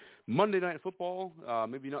 And then Monday Night Football,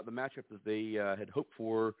 maybe not the matchup that they had hoped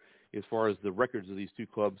for as far as the records of these two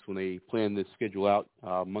clubs when they planned this schedule out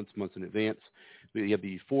months in advance. You have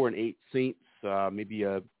the 4-8 Saints, maybe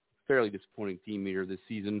a fairly disappointing team here this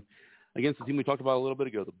season, against the team we talked about a little bit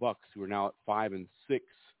ago, the Bucs, who are now at 5-6.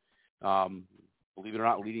 Believe it or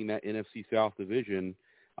not, leading that NFC South division.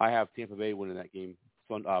 I have Tampa Bay winning that game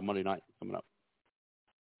Monday night coming up.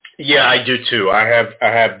 Yeah, I do too. I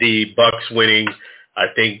have the Bucs winning. I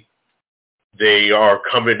think they are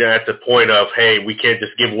coming at the point of, hey, we can't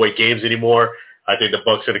just give away games anymore. I think the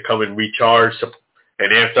Bucs are going to come and recharge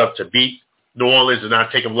and amped up to beat New Orleans and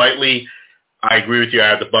not take them lightly. I agree with you. I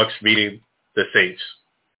have the Bucs beating the Saints.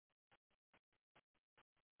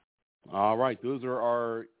 All right, those are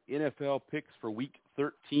our NFL picks for Week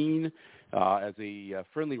 13. As a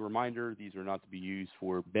friendly reminder, these are not to be used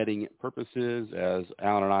for betting purposes, as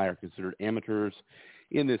Alan and I are considered amateurs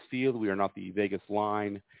in this field. We are not the Vegas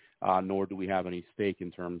line, nor do we have any stake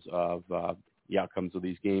in terms of the outcomes of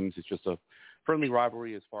these games. It's just a friendly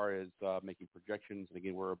rivalry as far as making projections. And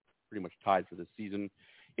again, we're pretty much tied for this season.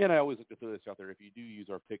 And I always like to throw this out there. If you do use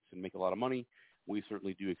our picks and make a lot of money, we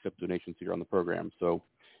certainly do accept donations here on the program. So,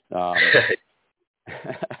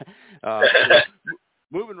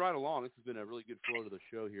 moving right along, this has been a really good flow to the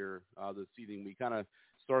show here this evening. We kind of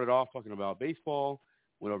started off talking about baseball,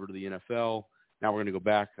 went over to the NFL. Now we're going to go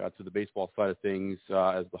back to the baseball side of things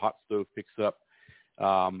as the hot stove picks up.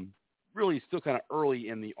 Really still kind of early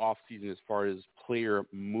in the off season as far as player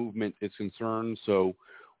movement is concerned. So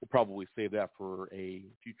we'll probably save that for a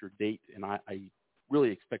future date. And I really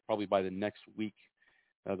expect probably by the next week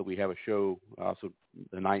that we have a show. So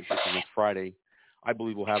the night shift is next Friday. I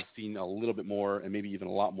believe we'll have seen a little bit more and maybe even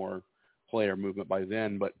a lot more player movement by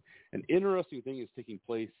then. But an interesting thing is taking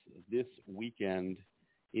place this weekend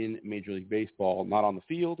in Major League Baseball, not on the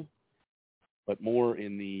field, but more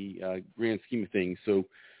in the grand scheme of things. So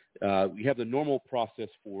we have the normal process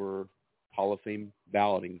for Hall of Fame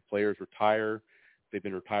balloting. Players retire. They've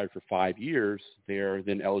been retired for 5 years. They're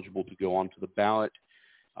then eligible to go onto the ballot.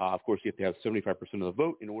 Of course, you have to have 75% of the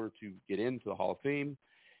vote in order to get into the Hall of Fame.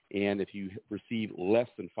 And if you receive less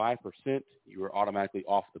than 5%, you are automatically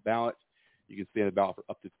off the ballot. you can stay on the ballot for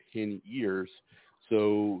up to 10 years.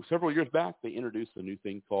 So several years back, they introduced a new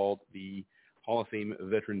thing called the Hall of Fame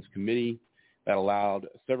Veterans Committee that allowed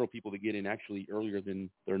several people to get in actually earlier than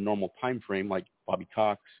their normal time frame, like Bobby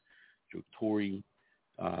Cox, Joe Torre.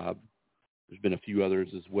 There's been a few others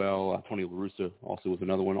as well. Tony La Russa also was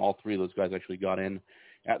another one. All three of those guys actually got in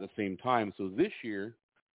at the same time. So this year,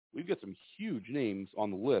 we've got some huge names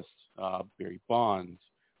on the list. Barry Bonds,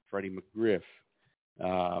 Freddie McGriff,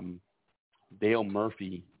 Dale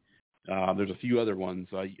Murphy. There's a few other ones.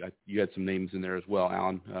 You had some names in there as well,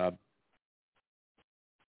 Alan.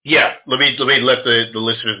 Yeah, let me let the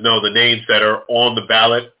listeners know the names that are on the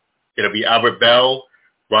ballot. It'll be Albert Bell,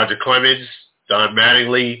 Roger Clemens, Don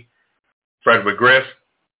Mattingly, Fred McGriff,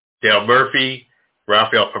 Dale Murphy,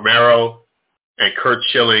 Rafael Palmeiro, and Curt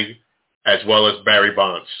Schilling, as well as Barry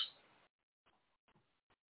Bonds.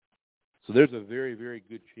 So there's a very, very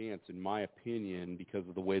good chance, in my opinion, because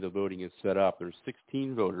of the way the voting is set up. There's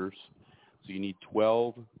 16 voters, so you need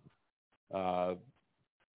 12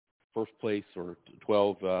 first place or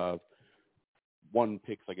 12 one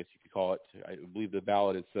picks, I guess you could call it. I believe the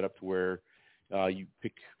ballot is set up to where you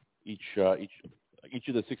pick each of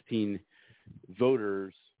the 16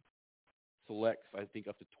 voters selects, I think,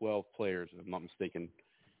 up to 12 players, if I'm not mistaken.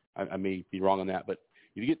 I may be wrong on that, but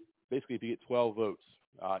if you get 12 votes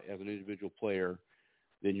as an individual player,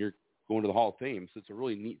 then you're going to the Hall of Fame. So it's a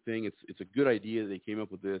really neat thing. It's a good idea that they came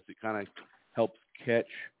up with this. It kind of helps catch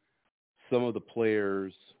some of the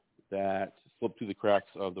players that slip through the cracks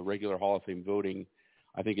of the regular Hall of Fame voting.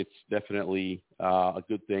 I think it's definitely a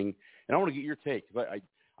good thing. And I want to get your take, because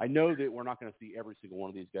I know that we're not going to see every single one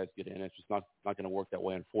of these guys get in. It's just not going to work that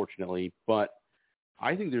way, unfortunately. But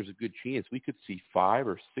I think there's a good chance we could see 5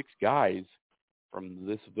 or 6 guys from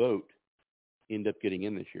this vote end up getting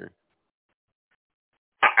in this year.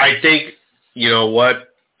 I think, you know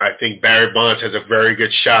what? I think Barry Bonds has a very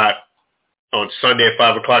good shot on Sunday at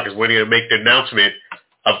 5 o'clock is when he's going to make the announcement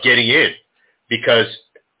of getting in. Because,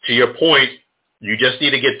 to your point, you just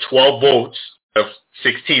need to get 12 votes of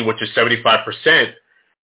 16, which is 75%.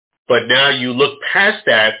 But now you look past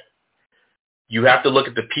that, you have to look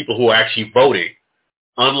at the people who are actually voting.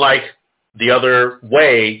 Unlike the other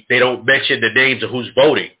way, they don't mention the names of who's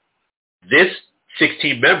voting. This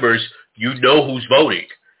 16 members, you know who's voting.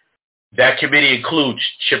 That committee includes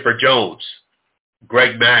Chipper Jones,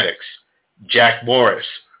 Greg Maddux, Jack Morris,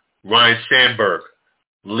 Ryan Sandberg,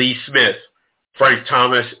 Lee Smith, Frank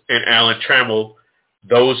Thomas, and Alan Trammell.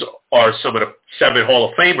 Those are some of the 7 Hall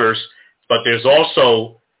of Famers, but there's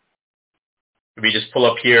also, let me just pull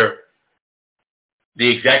up here, the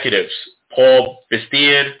executives, Paul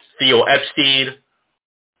Bastian, Theo Epstein,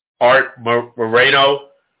 Art Moreno,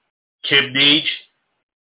 Kim Neege,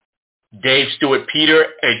 Dave Stewart Peter,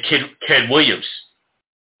 and Ken Williams.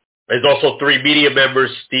 There's also 3 media members,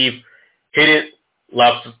 Steve Hiddent,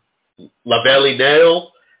 Lavelle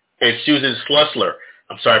Nail, and Susan Schlussler.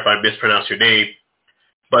 I'm sorry if I mispronounced your name.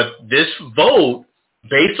 But this vote,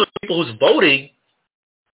 based on people who's voting,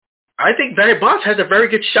 I think Barry Bonds has a very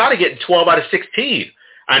good shot at getting 12 out of 16.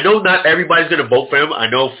 I know not everybody's going to vote for him. I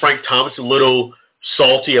know Frank Thomas is a little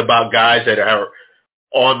salty about guys that are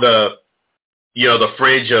on the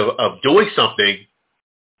fringe of doing something.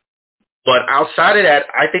 But outside of that,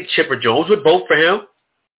 I think Chipper Jones would vote for him.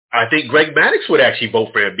 I think Greg Maddux would actually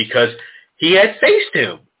vote for him because he had faced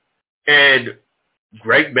him. And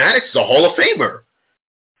Greg Maddux is a Hall of Famer.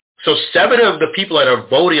 So 7 of the people that are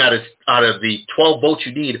voting out of the 12 votes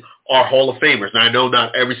you need are Hall of Famers. Now, I know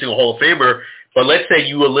not every single Hall of Famer, but let's say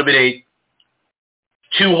you eliminate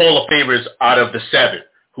 2 Hall of Famers out of the 7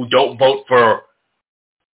 who don't vote for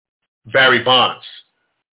Barry Bonds.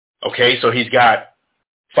 Okay, so he's got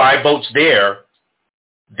 5 votes there.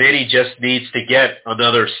 Then he just needs to get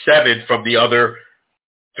another 7 from the other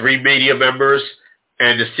 3 media members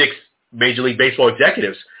and the 6 Major League Baseball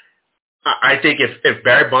executives. I think if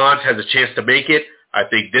Barry Bonds has a chance to make it, I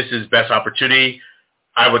think this is his best opportunity.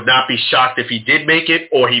 I would not be shocked if he did make it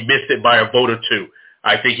or he missed it by a vote or 2.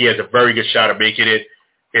 I think he has a very good shot of making it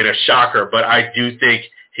in a shocker, but I do think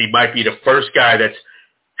he might be the first guy that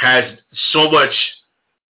has so much,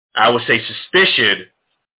 I would say, suspicion.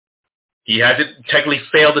 He hasn't technically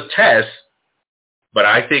failed the test, but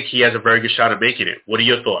I think he has a very good shot of making it. What are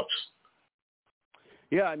your thoughts?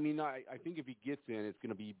 Yeah, I mean, I think if he gets in, it's going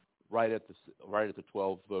to be right at the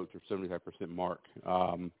 12 votes or 75% mark.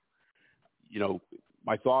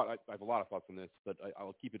 My thought, I have a lot of thoughts on this, but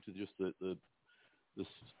I'll keep it to just the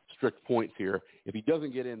strict points here. If he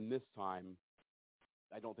doesn't get in this time,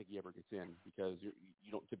 I don't think he ever gets in because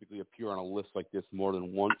you don't typically appear on a list like this more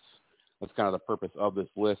than once. That's kind of the purpose of this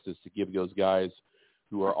list, is to give those guys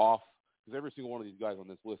who are off because every single one of these guys on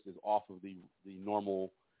this list is off of the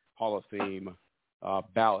normal Hall of Fame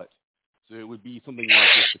ballot. So it would be something like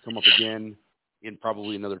this to come up again in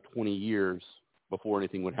probably another 20 years before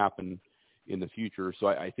anything would happen in the future. So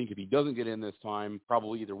I think if he doesn't get in this time,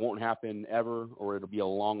 probably either won't happen ever or it'll be a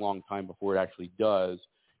long, long time before it actually does.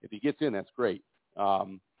 If he gets in, that's great.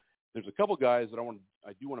 There's a couple guys that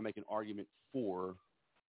I do want to make an argument for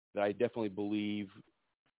that I definitely believe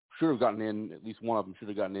should have gotten in. At least one of them should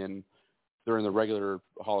have gotten in during the regular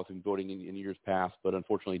Hall of Fame voting in years past, but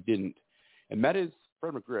unfortunately didn't. And that is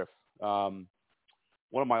Fred McGriff. One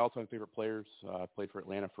of my all-time favorite players. Played for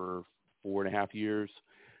Atlanta for 4.5 years,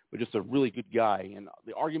 but just a really good guy. And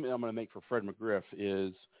the argument I'm going to make for Fred McGriff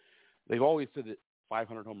is they've always said that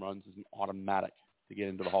 500 home runs is an automatic to get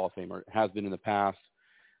into the Hall of Fame, or it has been in the past,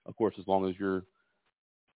 of course, as long as you're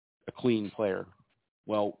a clean player.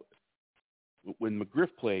 Well, when McGriff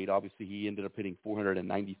played, obviously he ended up hitting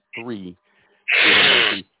 493,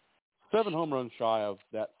 7 home runs shy of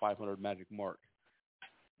that 500 magic mark.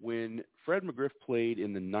 When Fred McGriff played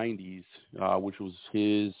in the 90s, which was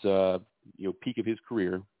his peak of his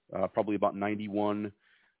career, probably about 91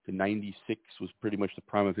 to 96 was pretty much the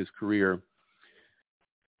prime of his career.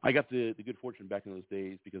 I got the good fortune back in those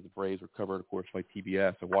days because the Braves were covered, of course, by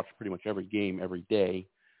TBS. I watched pretty much every game every day,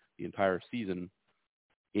 the entire season.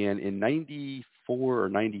 And in 94 or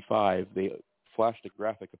 95, they flashed a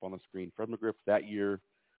graphic up on the screen. Fred McGriff that year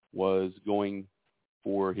was going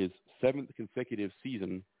for his 7th consecutive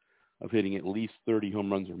season of hitting at least 30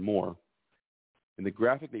 home runs or more. And the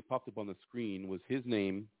graphic they popped up on the screen was his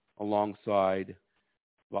name alongside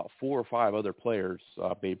about 4 or 5 other players,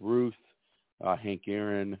 Babe Ruth, Hank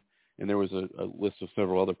Aaron, and there was a list of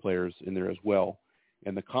several other players in there as well.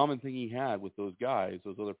 And the common thing he had with those guys,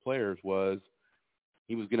 those other players, was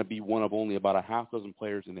he was going to be one of only about a half dozen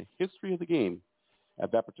players in the history of the game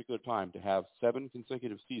at that particular time to have 7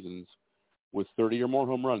 consecutive seasons with 30 or more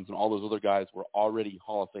home runs, and all those other guys were already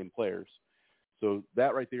Hall of Fame players. So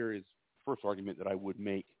that right there is the first argument that I would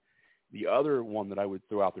make. The other one that I would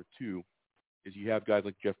throw out there too is you have guys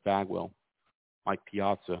like Jeff Bagwell, Mike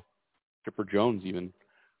Piazza, Chipper Jones even,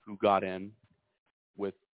 who got in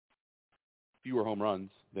with fewer home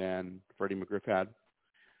runs than Freddie McGriff had.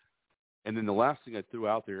 And then the last thing I threw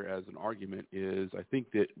out there as an argument is I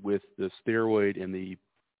think that with the steroid and the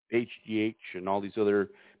HGH and all these other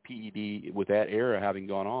PED, with that era having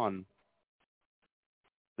gone on,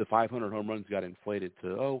 the 500 home runs got inflated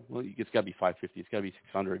to, it's got to be 550, it's got to be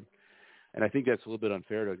 600. And I think that's a little bit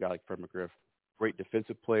unfair to a guy like Fred McGriff. Great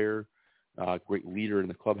defensive player, great leader in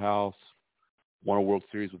the clubhouse, won a World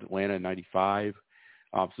Series with Atlanta in 95.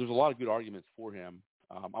 So there's a lot of good arguments for him.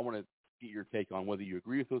 I want to get your take on whether you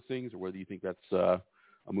agree with those things or whether you think that's a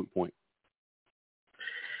moot point.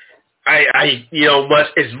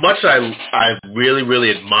 As much as I really, really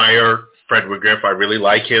admire Fred McGriff, I really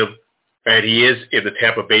like him, and he is in the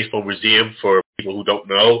Tampa Baseball Museum for people who don't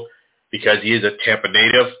know because he is a Tampa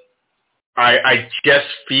native. I just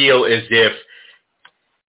feel as if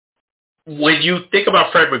when you think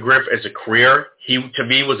about Fred McGriff as a career, he, to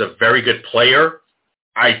me, was a very good player.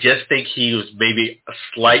 I just think he was maybe a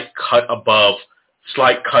slight cut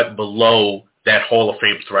below that Hall of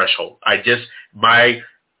Fame threshold. My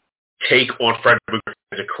take on Fred McGriff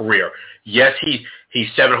as a career. Yes, he's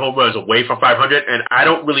 7 home runs away from 500, and I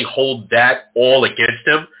don't really hold that all against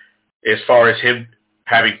him as far as him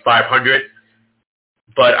having 500.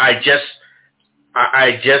 But I just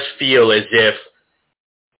feel as if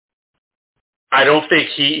I don't think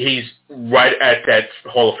he's right at that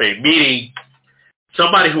Hall of Fame. Meaning,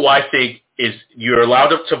 somebody who I think is, you're allowed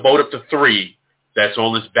to vote up to 3 that's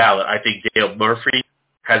on this ballot. I think Dale Murphy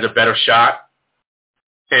has a better shot.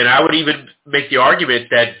 And I would even make the argument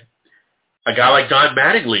that a guy like Don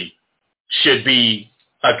Mattingly should be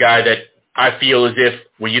a guy that I feel as if,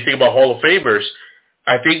 when you think about Hall of Famers,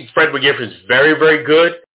 I think Fred McGriff is very, very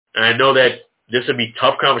good. And I know that this would be a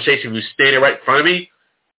tough conversation if you standing right in front of me.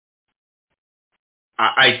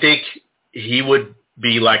 I think he would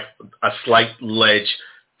be like a slight ledge,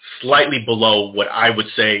 slightly below what I would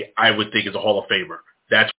say I would think is a Hall of Famer.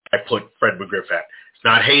 That's what I put Fred McGriff at. It's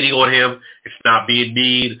not hating on him. It's not being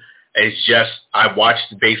mean. It's just I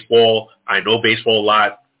watched baseball. I know baseball a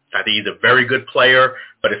lot. I think he's a very good player,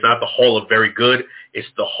 but it's not the Hall of Very Good. It's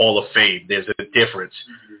the Hall of Fame. There's a difference.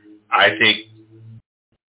 I think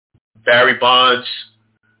Barry Bonds,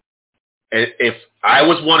 if I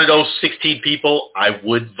was one of those 16 people, I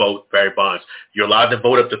would vote Barry Bonds. You're allowed to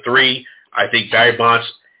vote up to 3. I think Barry Bonds,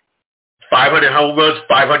 500 home runs,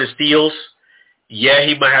 500 steals. Yeah,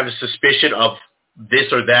 he might have a suspicion of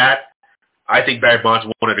this or that, I think Barry Bonds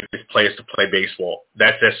is one of the greatest players to play baseball.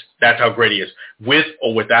 That's how great he is. With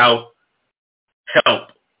or without help,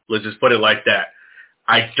 let's just put it like that.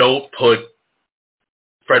 I don't put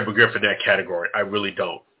Fred McGriff in that category. I really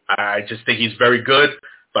don't. I just think he's very good,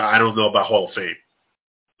 but I don't know about Hall of Fame.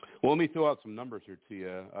 Well, let me throw out some numbers here to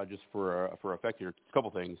you, just for effect here. A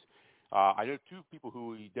couple things. I know two people who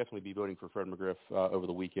will definitely be voting for Fred McGriff over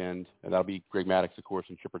the weekend, and that'll be Greg Maddux, of course,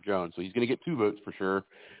 and Chipper Jones. So he's going to get 2 votes for sure.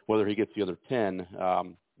 Whether he gets the other 10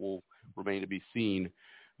 will remain to be seen.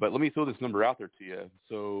 But let me throw this number out there to you.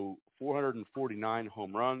 So 449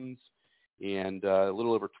 home runs and a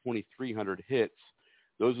little over 2,300 hits.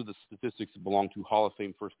 Those are the statistics that belong to Hall of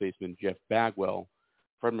Fame first baseman Jeff Bagwell.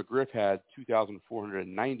 Fred McGriff had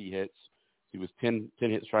 2,490 hits. He was 10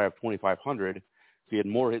 hits shy of 2,500. He had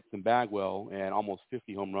more hits than Bagwell and almost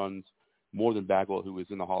 50 home runs more than Bagwell, who was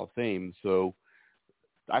in the Hall of Fame. So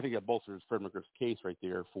I think that bolsters Fred McGriff's case right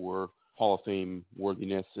there for Hall of Fame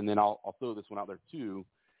worthiness. And then I'll throw this one out there, too,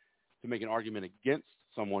 to make an argument against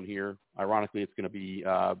someone here. Ironically, it's going to be,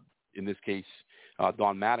 in this case,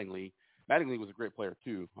 Don Mattingly. Mattingly was a great player,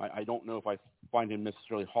 too. I don't know if I find him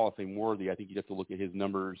necessarily Hall of Fame worthy. I think you'd have to look at his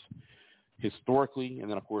numbers historically and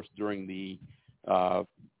then, of course, during the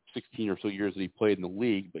 16 or so years that he played in the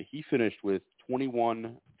league, but he finished with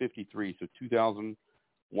 2,153, so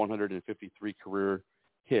 2,153 career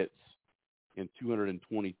hits and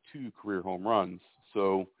 222 career home runs.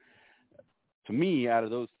 So to me, out of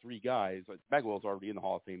those 3 guys, Bagwell's already in the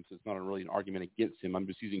Hall of Fame, so it's not really an argument against him. I'm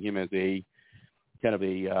just using him as a kind of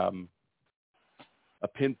a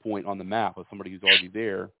pinpoint on the map of somebody who's already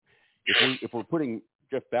there. If we're putting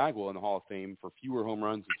Jeff Bagwell in the Hall of Fame for fewer home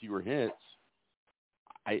runs and fewer hits,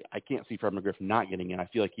 I can't see Fred McGriff not getting in. I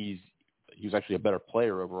feel like he was actually a better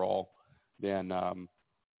player overall than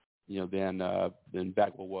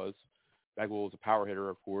Bagwell was. Bagwell was a power hitter,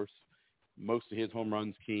 of course. Most of his home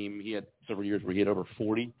runs he had several years where he had over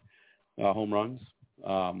 40 home runs.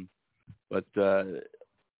 But to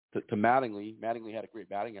Mattingly had a great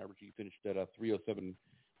batting average. He finished at a 307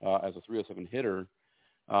 as a 307 hitter.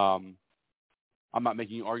 I'm not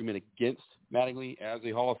making an argument against Mattingly as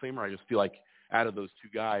a Hall of Famer. I just feel like out of those 2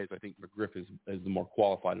 guys, I think McGriff is the more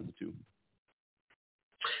qualified of the 2.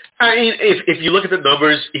 I mean, if you look at the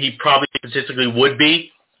numbers, he probably statistically would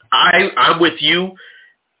be. I'm with you.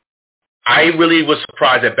 I really was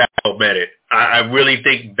surprised that Bagwell met it. I really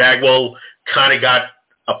think Bagwell kind of got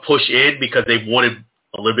a push in because they wanted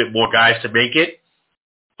a little bit more guys to make it.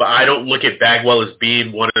 But I don't look at Bagwell as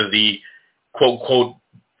being one of the quote, Hall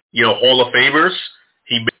of Famers.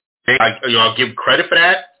 I'll give him credit for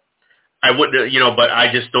that. I wouldn't, but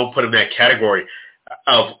I just don't put him in that category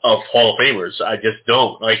of Hall of Famers. I just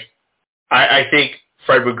don't. I think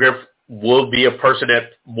Fred McGriff will be a person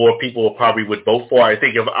that more people probably would vote for. I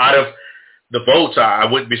think out of the votes, I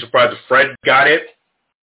wouldn't be surprised if Fred got it.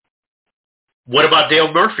 What about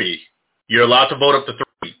Dale Murphy? You're allowed to vote up to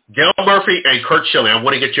 3. Dale Murphy and Curt Schilling. I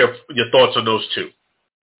want to get your thoughts on those 2.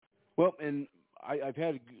 Well, and I've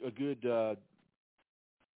had a good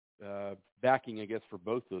backing, I guess, for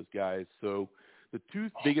both those guys. So the 2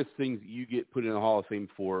 biggest things that you get put in the Hall of Fame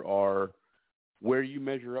for are where you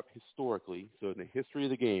measure up historically. So in the history of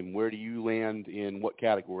the game, where do you land in what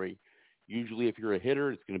category? Usually if you're a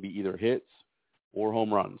hitter, it's going to be either hits or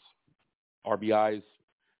home runs. RBIs,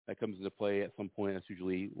 that comes into play at some point. That's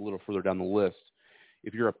usually a little further down the list.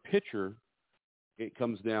 If you're a pitcher, it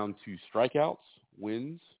comes down to strikeouts,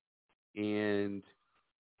 wins, and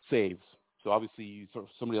saves. So obviously,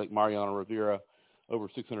 somebody like Mariano Rivera, over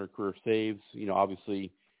 600 career saves,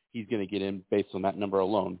 obviously he's going to get in based on that number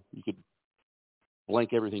alone. You could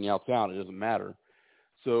blank everything else out. It doesn't matter.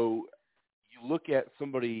 So you look at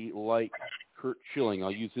somebody like Curt Schilling.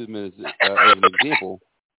 I'll use him as an example.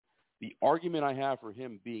 The argument I have for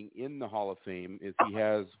him being in the Hall of Fame is he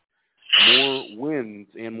has more wins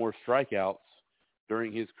and more strikeouts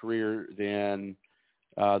during his career than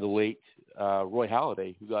the late Roy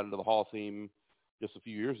Halladay, who got into the Hall of Fame just a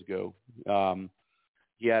few years ago.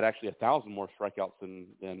 He had actually 1,000 more strikeouts than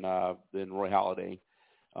Roy Halladay.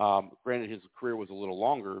 Granted, his career was a little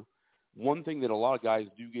longer. One thing that a lot of guys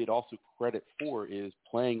do get also credit for is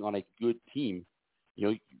playing on a good team.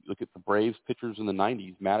 You look at the Braves pitchers in the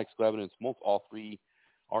 90s, Maddux, Glavine, and Smoltz, all 3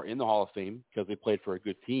 are in the Hall of Fame because they played for a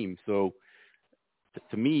good team. So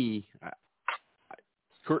to me,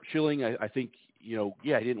 Curt Schilling, I think, he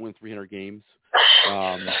didn't win 300 games.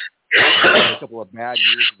 A couple of bad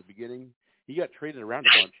years at the beginning. He got traded around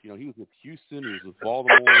a bunch. He was with Houston. He was with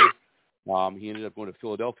Baltimore. He ended up going to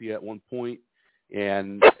Philadelphia at one point.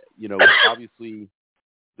 And, obviously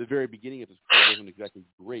the very beginning of his career wasn't exactly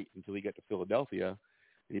great until he got to Philadelphia.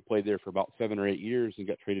 and he played there for about 7 or 8 years and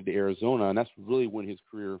got traded to Arizona, and that's really when his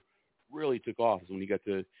career really took off, is when he got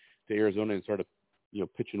to Arizona and started,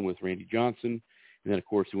 pitching with Randy Johnson, and then, of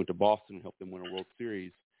course, he went to Boston and helped them win a World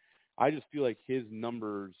Series. I just feel like his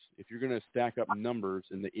numbers, if you're going to stack up numbers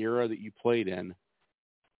in the era that you played in,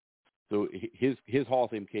 so his Hall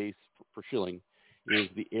of Fame case for Schilling is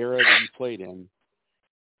the era that he played in.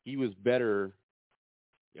 He was better.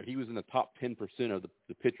 He was in the top 10% of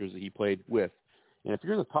the pitchers that he played with. And if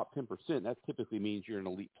you're in the top 10%, that typically means you're an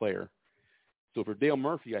elite player. So for Dale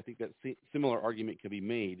Murphy, I think that similar argument can be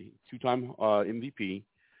made. 2-time MVP,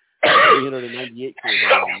 398 career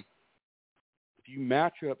home. If you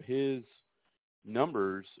match up his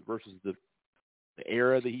numbers versus the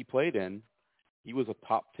era that he played in, he was a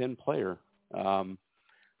top 10 player.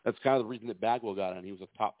 That's kind of the reason that Bagwell got in. He was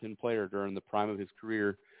a top 10 player during the prime of his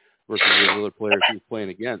career versus the other players he was playing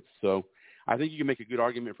against. So I think you can make a good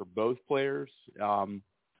argument for both players.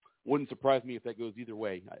 Wouldn't surprise me if that goes either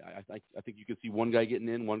way. I think you could see one guy getting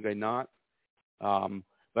in, one guy not.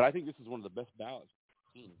 But I think this is one of the best ballots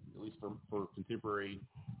I've seen, at least for contemporary,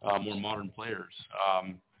 more modern players.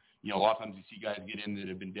 A lot of times you see guys get in that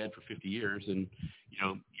have been dead for 50 years, and, you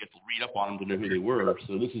have to read up on them to know who they were.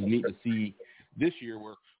 So this is neat to see this year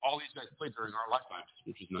where all these guys played during our lifetimes,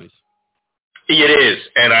 which is nice. It is,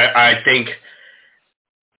 and I think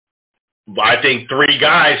 3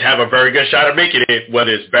 guys have a very good shot at making it,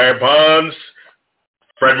 whether it's Barry Bonds,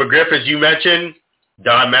 Fred McGriff, as you mentioned,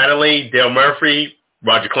 Don Mattingly, Dale Murphy,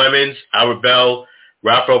 Roger Clemens, Albert Bell,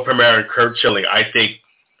 Rafael Palmeiro, and Curt Schilling. I think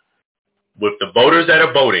with the voters that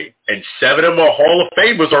are voting, and 7 of them are Hall of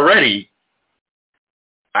Famers already,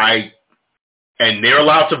 and they're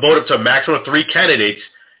allowed to vote up to a maximum of 3 candidates,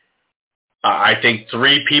 I think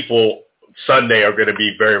 3 people Sunday are going to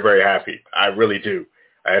be very, very happy. I really do.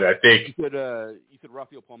 And I think you said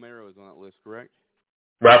Rafael Palmeiro is on that list, correct?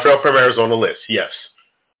 Rafael Palmeiro is on the list, yes.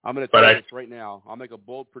 I'm going to tell you this right now. I'll make a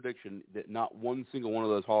bold prediction that not one single one of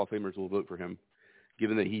those Hall of Famers will vote for him,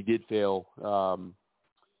 given that he did fail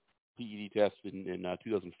PED test in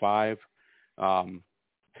 2005.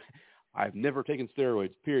 I've never taken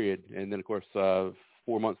steroids, period. And then, of course, 4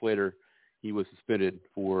 months later, he was suspended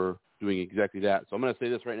for doing exactly that. So I'm going to say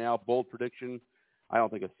this right now, bold prediction. I don't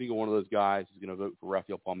think a single one of those guys is going to vote for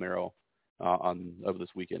Rafael Palmeiro over this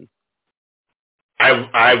weekend.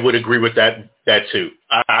 I would agree with that too.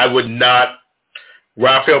 I would not.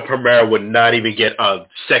 Rafael Palmeiro would not even get a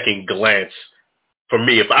second glance from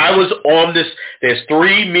me. If I was on this, there's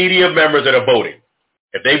 3 media members that are voting.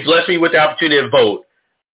 If they bless me with the opportunity to vote,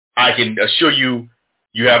 I can assure you,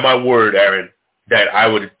 you have my word, Aaron, that I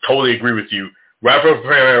would totally agree with you. Rafael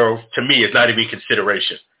Palmeiro, to me, is not even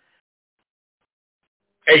consideration.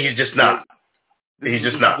 And he's just not. He's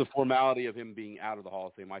just not. The formality of him being out of the Hall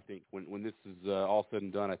of Fame, I think, when this is all said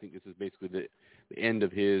and done, I think this is basically the end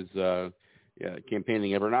of his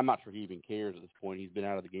campaigning ever. And I'm not sure he even cares at this point. He's been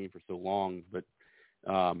out of the game for so long. But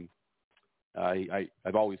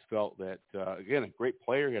I've always felt that, again, a great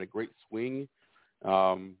player. He had a great swing.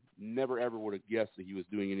 Never, ever would have guessed that he was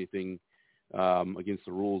doing anything against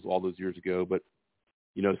the rules all those years ago. But,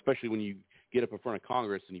 especially when you get up in front of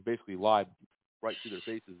Congress and you basically lied right to their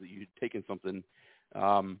faces that you'd taken something,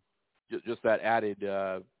 just that added,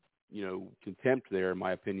 contempt there, in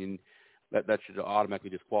my opinion, that should automatically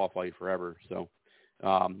disqualify you forever. So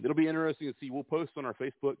it'll be interesting to see. We'll post on our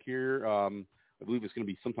Facebook here. I believe it's going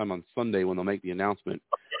to be sometime on Sunday when they'll make the announcement.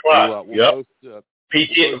 We'll post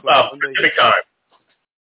Pacific time.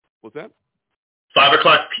 What's that? 5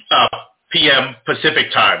 o'clock p.m.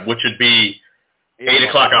 Pacific time, which would be 8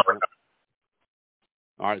 o'clock our time.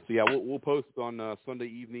 All right, so yeah, we'll post on Sunday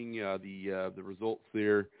evening the results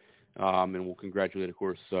there, and we'll congratulate, of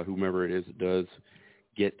course, whomever it is that does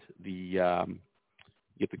get the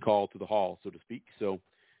call to the Hall, so to speak. So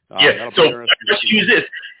so let's use this.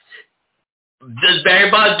 Does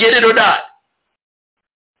Barry Bonds get it or not?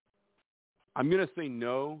 I'm going to say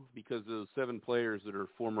no, because those 7 players that are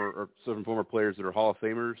 7 former players that are Hall of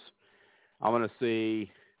Famers. I'm going to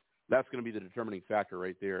say that's going to be the determining factor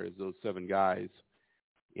right there, is those 7 guys.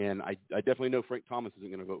 And I definitely know Frank Thomas isn't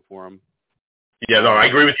going to vote for him. Yeah, no, I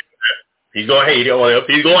agree with you. He's going to hate on him.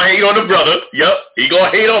 He's going to hate on the brother. Yep. He's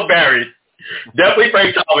going to hate on Barry. Definitely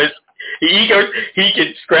Frank Thomas. He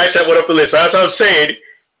can scratch that one up the list. That's what I'm saying.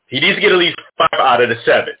 He needs to get at least 5 out of the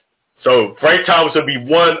 7. So Frank Thomas will be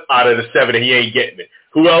 1 out of the 7, and he ain't getting it.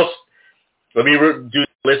 Who else? Let me do the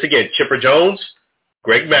list again. Chipper Jones,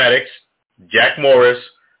 Greg Maddux, Jack Morris,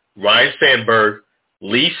 Ryan Sandberg,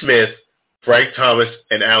 Lee Smith, Frank Thomas,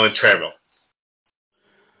 and Alan Trammell.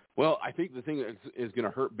 Well, I think the thing that is going to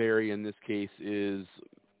hurt Barry in this case is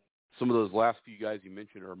some of those last few guys you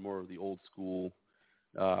mentioned are more of the old school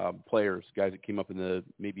players, guys that came up in the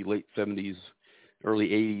maybe late 70s, early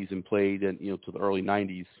 80s and played and, to the early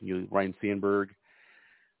 90s. Ryan Sandberg.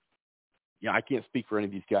 Yeah, I can't speak for any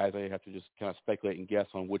of these guys. I have to just kind of speculate and guess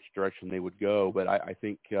on which direction they would go. But I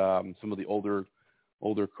think some of the older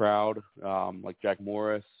crowd, like Jack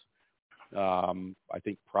Morris, I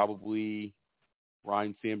think probably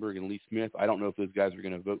Ryan Sandberg and Lee Smith. I don't know if those guys are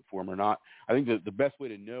going to vote for him or not. I think the best way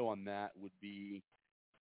to know on that would be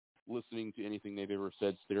listening to anything they've ever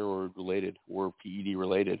said steroid related or PED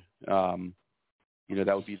related.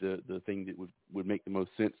 That would be the thing that would make the most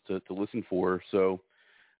sense to listen for. So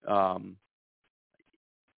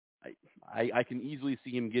I can easily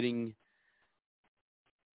see him getting,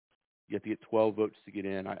 you have to get 12 votes to get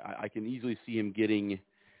in. I can easily see him getting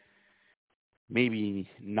maybe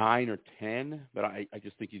 9 or 10, but I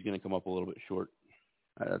just think he's going to come up a little bit short.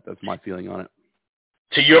 That's my feeling on it.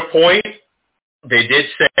 To your point, they did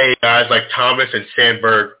say guys like Thomas and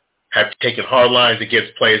Sandberg have taken hard lines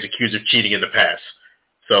against players accused of cheating in the past.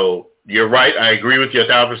 So you're right. I agree with you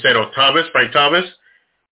 1,000% on Thomas, Frank Thomas.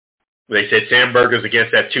 They said Sandberg is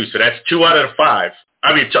against that too. So that's 2 out of the 5.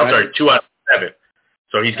 I mean, I'm sorry, 2 out of 7.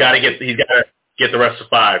 So he's got to get the rest of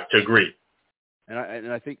 5 to agree.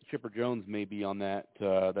 And I think Chipper Jones may be on that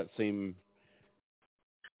same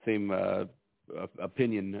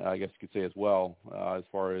opinion, I guess you could say as well, as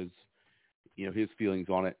far as his feelings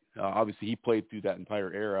on it. Obviously, he played through that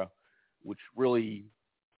entire era, which really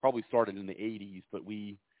probably started in the 80s, but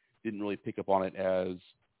we didn't really pick up on it as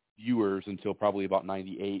viewers until probably about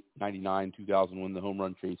 98, 99, 2000 when the home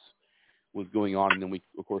run chase was going on, and then we,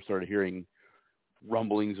 of course, started hearing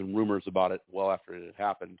rumblings and rumors about it well after it had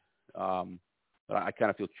happened. But I kind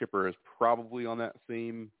of feel Chipper is probably on that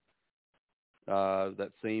same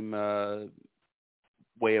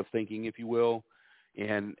way of thinking, if you will.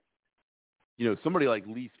 And somebody like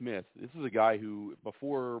Lee Smith, this is a guy who,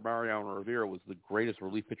 before Mariano Rivera, was the greatest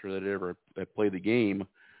relief pitcher that ever had played the game,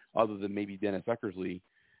 other than maybe Dennis Eckersley.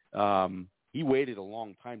 He waited a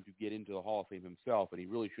long time to get into the Hall of Fame himself, and he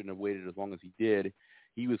really shouldn't have waited as long as he did.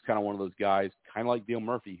 He was kind of one of those guys, kind of like Dale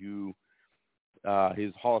Murphy, who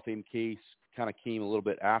his Hall of Fame case kind of came a little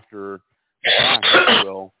bit after the fact, if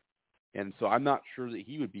you will. And so I'm not sure that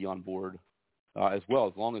he would be on board as well,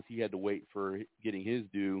 as long as he had to wait for getting his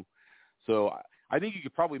due. So I think you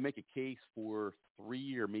could probably make a case for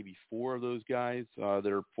 3 or maybe 4 of those guys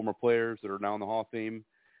that are former players that are now in the Hall of Fame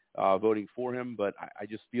voting for him. But I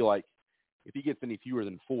just feel like if he gets any fewer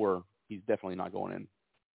than 4, he's definitely not going in.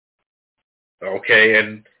 Okay,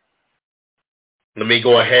 and let me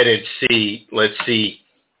go ahead and see. Let's see.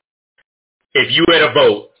 If you had a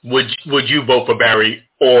vote, would you vote for Barry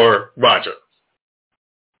or Roger?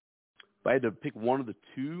 If I had to pick one of the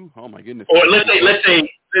two, oh my goodness. Or let's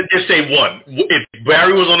just say one. If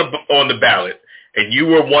Barry was on the ballot and you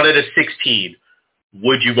were one of the 16,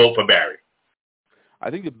 would you vote for Barry?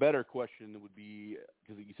 I think the better question would be,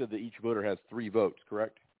 because you said that each voter has 3 votes,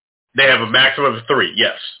 correct? They have a maximum of 3,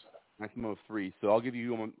 yes. Maximum of 3. So I'll give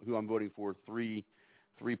you who I'm voting for. Three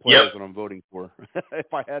players that I'm voting for.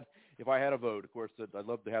 If I had a vote, of course, I'd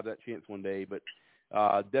love to have that chance one day. But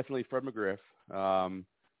definitely Fred McGriff.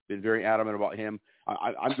 Been very adamant about him.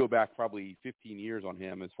 I'd go back probably 15 years on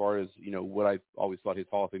him as far as what I always thought his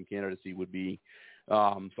Hall of Fame candidacy would be.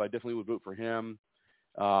 So I definitely would vote for him.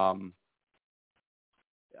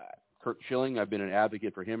 Kurt Schilling, I've been an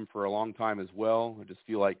advocate for him for a long time as well. I just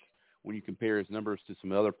feel like when you compare his numbers to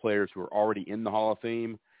some other players who are already in the Hall of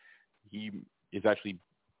Fame, he is actually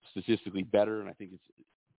statistically better, and I think it's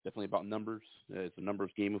definitely about numbers. It's a numbers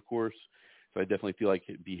game, of course, so I definitely feel like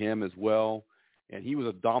it'd be him as well. And he was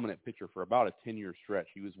a dominant pitcher for about a 10-year stretch.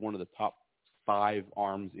 He was one of the top 5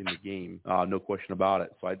 arms in the game, no question about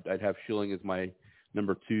it. So I'd have Schilling as my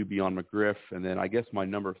number 2 beyond McGriff, and then I guess my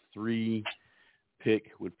number 3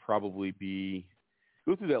 pick would probably be –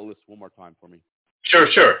 go through that list one more time for me.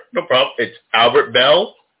 Sure. No problem. It's Albert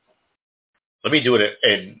Bell. Let me do it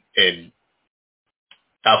in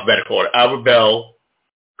alphabetical order. Albert Bell,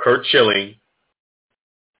 Kurt Schilling,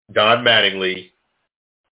 Don Mattingly,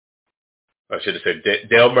 I should have said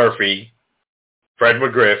Dale Murphy, Fred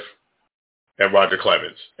McGriff, and Roger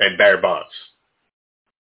Clemens, and Barry Bonds.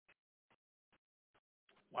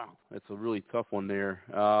 Wow, that's a really tough one there.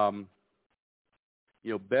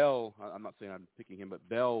 Bell, I'm not saying I'm picking him, but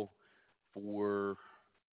Bell for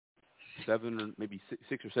 7 or maybe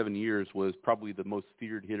 6 or 7 years was probably the most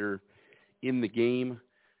feared hitter in the game.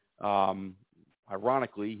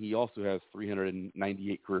 Ironically, he also has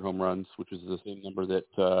 398 career home runs, which is the same number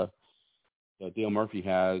that Dale Murphy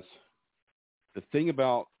has. The thing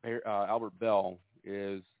about Albert Bell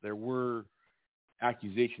is there were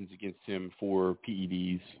accusations against him for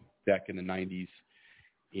PEDs back in the 90s,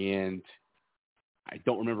 and I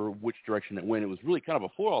don't remember which direction it went. It was really kind of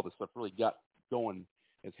before all this stuff really got going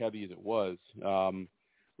as heavy as it was,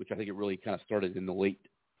 which I think it really kind of started in the late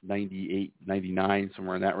 98, 99,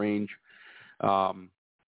 somewhere in that range. Tough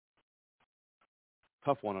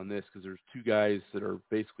one on this because there's two guys that are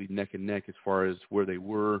basically neck and neck as far as where they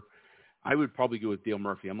were. I would probably go with Dale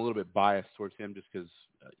Murphy. I'm a little bit biased towards him just because,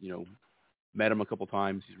 met him a couple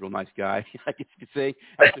times. He's a real nice guy, I guess you could say.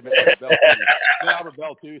 Actually, met Albert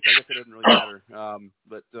Bell too, so I guess it doesn't really matter.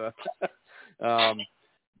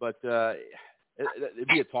 It'd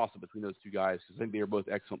be a toss-up between those two guys because I think they are both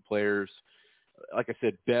excellent players. Like I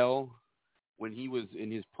said, Bell, when he was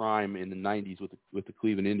in his prime in the 90s with the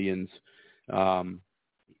Cleveland Indians,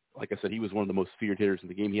 like I said, he was one of the most feared hitters in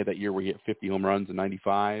the game. He had that year where he hit 50 home runs in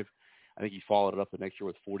 95. I think he followed it up the next year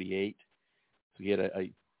with 48. So he had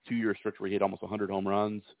a 2-year stretch where he hit almost 100 home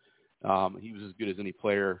runs. He was as good as any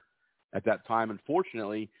player at that time.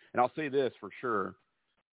 Unfortunately, and I'll say this for sure,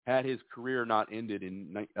 had his career not ended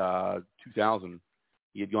in 2000,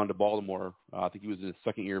 he had gone to Baltimore. I think he was in his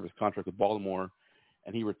second year of his contract with Baltimore,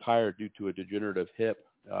 and he retired due to a degenerative hip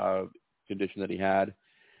condition that he had.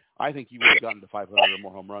 I think he would have gotten to 500 or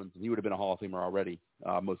more home runs, and he would have been a Hall of Famer already,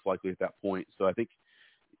 most likely at that point. So I think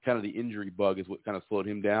kind of the injury bug is what kind of slowed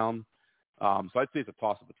him down. So I'd say it's a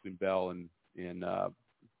toss-up between Bell and of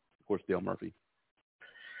course, Dale Murphy.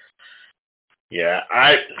 Yeah,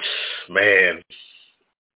 man.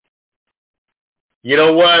 You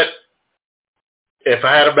know what? If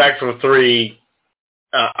I had him back from 3,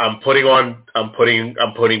 I'm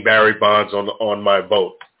putting Barry Bonds on my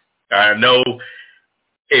vote. I know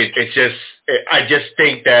I just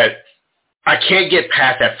think that I can't get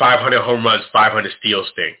past that 500 home runs, 500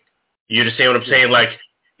 steals thing. You understand what I'm saying? Like,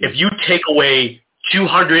 if you take away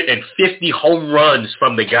 250 home runs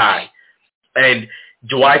from the guy, and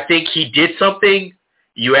do I think he did something?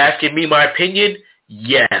 You asking me my opinion?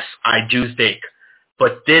 Yes, I do think.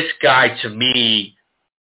 But this guy, to me,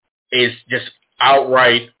 is just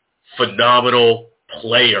outright phenomenal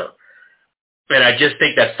player. And I just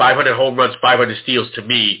think that 500 home runs, 500 steals, to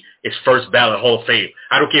me, is first ballot Hall of Fame.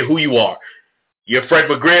 I don't care who you are. You're Fred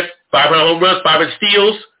McGriff, 500 home runs, 500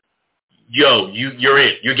 steals. Yo, you're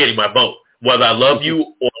in. You're getting my vote, whether I love you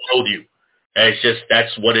or loathe you. And it's just,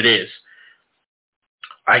 that's what it is.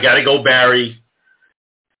 I got to go Barry.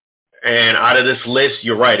 And out of this list,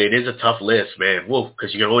 you're right. It is a tough list, man. Woo,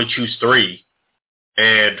 because you can only choose 3.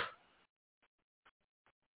 And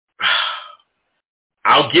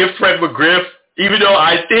I'll give Fred McGriff, even though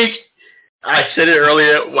I think, I said it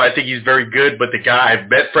earlier, well, I think he's very good, but the guy, I've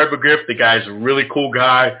met Fred McGriff. The guy's a really cool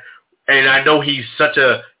guy. And I know he's such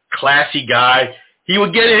a classy guy. He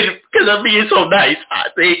would get it because I'm being so nice, I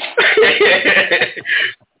think.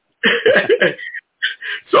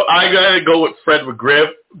 So I got to go with Fred McGriff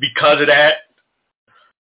because of that.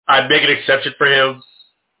 I'd make an exception for him.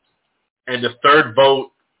 And the third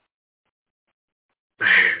vote,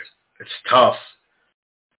 man, it's tough.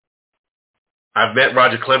 I've met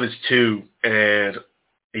Roger Clemens too, and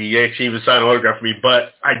he actually even signed an autograph for me.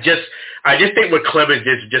 But I just think with Clemens,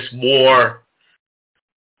 there's just more.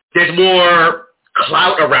 There's more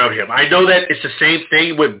clout around him. I know that it's the same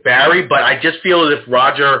thing with Barry, but I just feel as if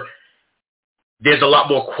Roger, there's a lot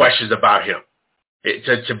more questions about him.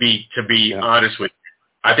 To be honest with you,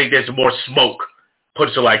 I think there's more smoke. Put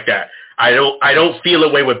it like that. I don't feel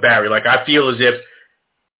a way with Barry. Like, I feel as if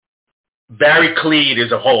Barry Clean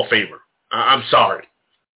is a Hall of Famer. I'm sorry.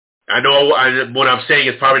 I know what I'm saying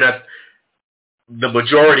is probably not the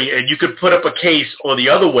majority, and you could put up a case on the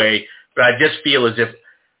other way, but I just feel as if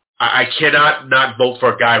I cannot not vote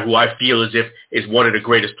for a guy who I feel as if is one of the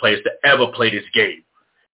greatest players to ever play this game.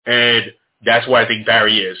 And that's why I think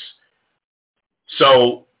Barry is.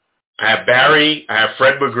 So I have Barry, I have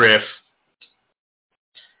Fred McGriff.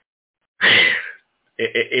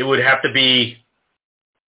 It would have to be,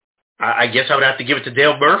 I guess I would have to give it to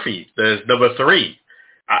Dale Murphy, the number 3.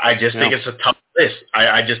 I just think it's a tough list.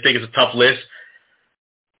 I just think it's a tough list.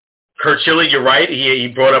 Kurt Schilling, you're right. He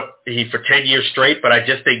brought up for 10 years straight, but I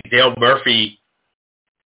just think Dale Murphy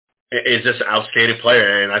is just an outstanding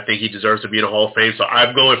player, and I think he deserves to be in the Hall of Fame. So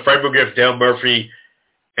I'm going Fred McGriff, Dale Murphy,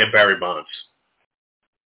 and Barry Bonds.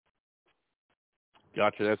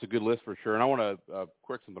 Gotcha. That's a good list for sure. And I want to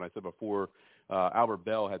correct something I said before. Albert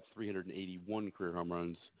Bell had 381 career home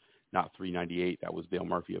runs, not 398. That was Dale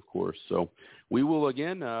Murphy, of course. So we will,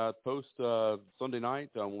 again, post Sunday night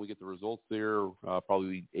when we get the results there,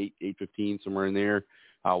 probably 8:15, somewhere in there.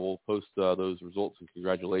 We'll post those results, and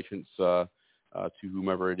congratulations to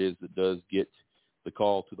whomever it is that does get the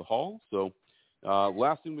call to the hall. So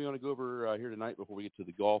last thing we want to go over here tonight before we get to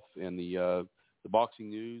the golf and the boxing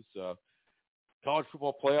news. College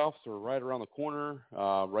football playoffs are right around the corner.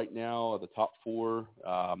 Right now, the top four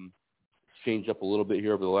changed up a little bit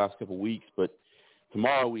here over the last couple of weeks, but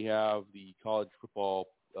tomorrow we have the college football,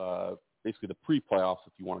 basically the pre-playoffs,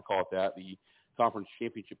 if you want to call it that, the conference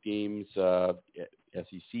championship games,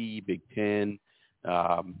 SEC, Big Ten,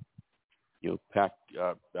 Pac-10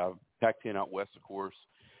 out west, of course,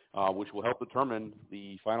 which will help determine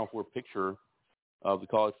the Final Four picture of the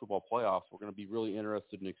college football playoffs. We're going to be really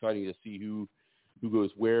interested and exciting to see who goes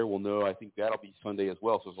where. We'll know. I think that'll be Sunday as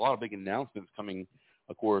well. So there's a lot of big announcements coming,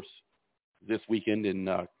 of course, this weekend in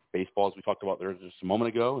baseball, as we talked about there just a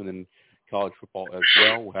moment ago, and then college football as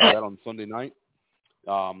well. We'll have that on Sunday night.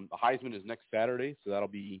 The Heisman is next Saturday, so that'll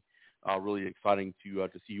be really exciting to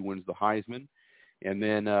see who wins the Heisman. And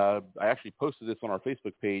then I actually posted this on our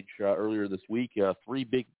Facebook page earlier this week. 3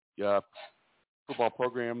 big football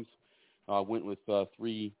programs went with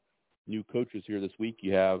 3 new coaches here this week.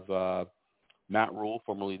 You have Matt Rule,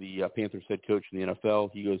 formerly the Panthers head coach in the NFL.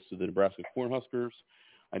 He goes to the Nebraska Cornhuskers.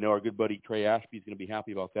 I know our good buddy Trey Ashby is going to be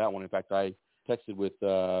happy about that one. In fact, I texted with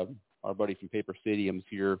our buddy from Paper Stadiums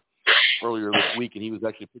here earlier this week, and he was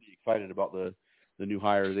actually pretty excited about the new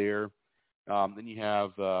hire there. Then you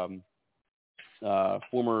have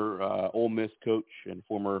former Ole Miss coach and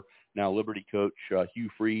former now Liberty coach Hugh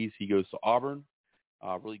Freeze. He goes to Auburn.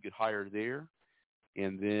 Really good hire there.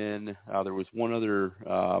 And then there was one other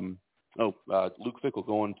Luke Fickell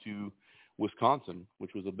going to Wisconsin,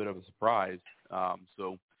 which was a bit of a surprise.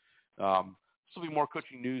 So this will be more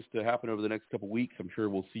coaching news to happen over the next couple of weeks. I'm sure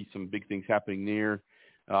we'll see some big things happening there.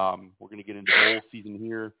 We're going to get into bowl season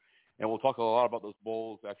here, and we'll talk a lot about those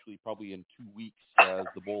bowls actually probably in 2 weeks as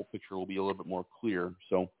the bowl picture will be a little bit more clear.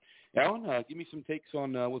 So, Alan, give me some takes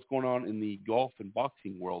on what's going on in the golf and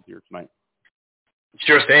boxing world here tonight.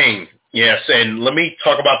 Sure thing. Yes, and let me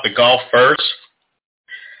talk about the golf first.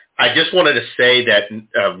 I just wanted to say that,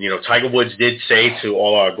 Tiger Woods did say to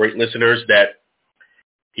all our great listeners that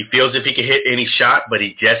he feels if he can hit any shot, but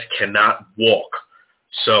he just cannot walk.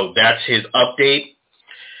 So that's his update.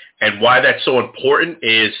 And why that's so important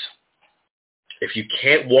is if you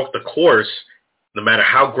can't walk the course, no matter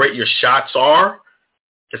how great your shots are,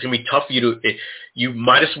 it's going to be tough for you to – you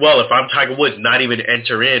might as well, if I'm Tiger Woods, not even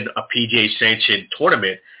enter in a PGA sanctioned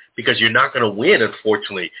tournament because you're not going to win,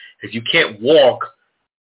 unfortunately. If you can't walk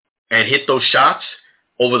and hit those shots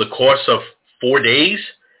over the course of 4 days,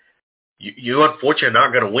 you unfortunately are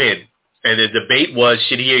not going to win. And the debate was,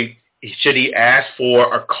 should he ask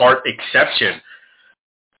for a cart exception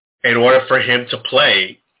in order for him to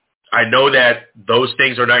play? I know that those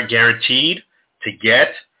things are not guaranteed to get.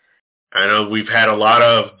 I know we've had a lot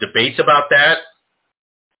of debates about that.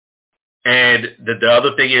 And the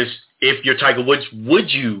other thing is, if you're Tiger Woods,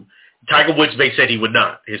 Tiger Woods may said he would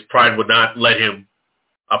not. His pride would not let him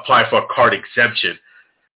apply for a cart exemption.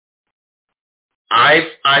 I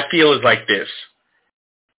feel it's like this.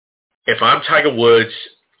 If I'm Tiger Woods,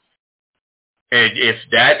 and if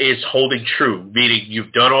that is holding true, meaning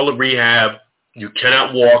you've done all the rehab, you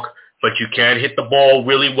cannot walk, but you can hit the ball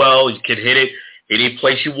really well, you can hit it any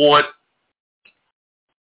place you want,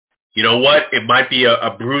 you know what? It might be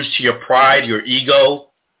a bruise to your pride, your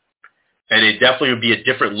ego, and it definitely would be a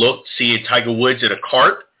different look seeing Tiger Woods in a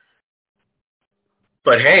cart.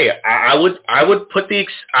 But hey, I would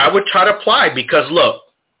try to apply, because look,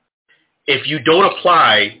 if you don't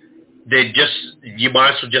apply, then you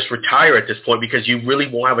might as well just retire at this point, because you really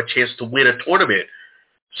won't have a chance to win a tournament.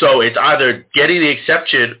 So it's either getting the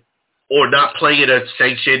exception or not playing in a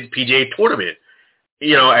sanctioned PGA tournament.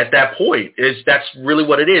 At that point, that's really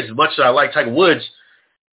what it is. As much as I like Tiger Woods,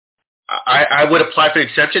 I would apply for the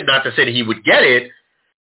exception, not to say that he would get it,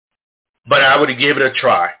 but I would give it a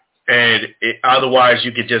try. And otherwise,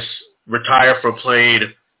 you could just retire from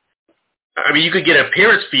playing. I mean, you could get an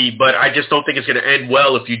appearance fee, but I just don't think it's going to end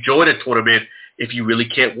well if you join a tournament if you really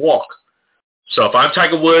can't walk. So if I'm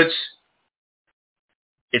Tiger Woods,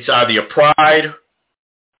 it's either your pride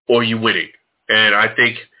or you winning. And I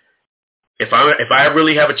think if I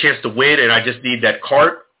really have a chance to win and I just need that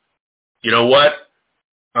cart, you know what?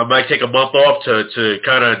 I might take a month off to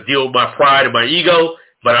kind of deal with my pride and my ego,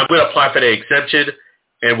 but I'm going to apply for the exemption,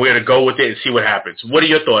 and we're going to go with it and see what happens. What are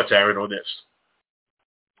your thoughts, Aaron, on this?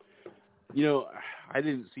 I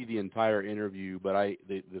didn't see the entire interview, but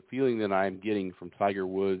the feeling that I'm getting from Tiger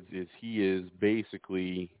Woods is he is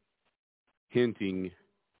basically hinting,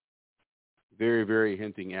 very, very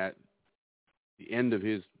hinting at the end of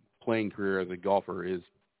his playing career as a golfer is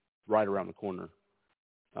right around the corner.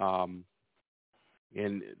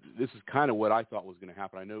 And this is kind of what I thought was going to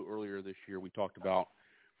happen. I know earlier this year we talked about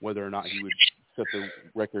whether or not he would set the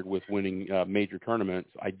record with winning major tournaments.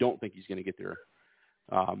 I don't think he's going to get there.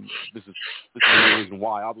 This is the reason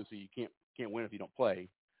why. Obviously, you can't win if you don't play.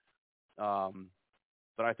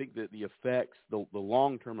 But I think that the effects, the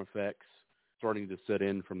long-term effects, starting to set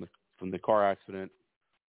in from the car accident,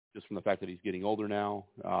 just from the fact that he's getting older now.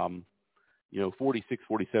 46,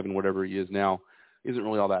 47, whatever he is now, isn't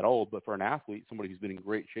really all that old. But for an athlete, somebody who's been in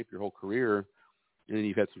great shape your whole career, and then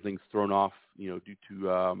you've had some things thrown off, due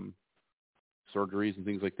to surgeries and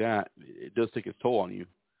things like that, it does take its toll on you.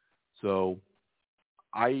 So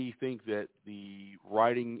I think that the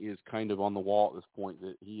writing is kind of on the wall at this point,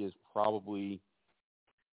 that he is probably,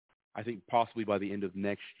 I think possibly by the end of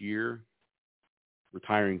next year,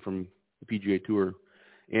 retiring from the PGA Tour.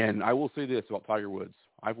 And I will say this about Tiger Woods.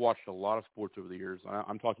 I've watched a lot of sports over the years.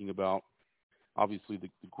 I'm talking about, obviously, the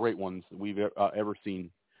great ones that we've ever seen.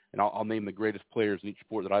 And I'll name the greatest players in each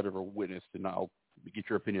sport that I've ever witnessed, and I'll get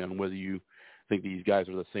your opinion on whether you think these guys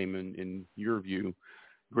are the same in your view.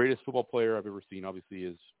 Greatest football player I've ever seen, obviously,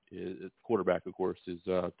 is quarterback, of course, is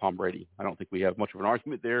Tom Brady. I don't think we have much of an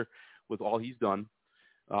argument there with all he's done.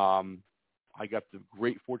 I got the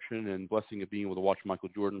great fortune and blessing of being able to watch Michael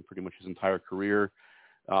Jordan pretty much his entire career,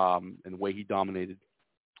 and the way he dominated.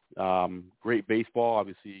 Great baseball,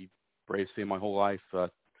 obviously, Braves fan my whole life.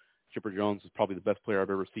 Chipper Jones is probably the best player I've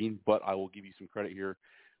ever seen, but I will give you some credit here.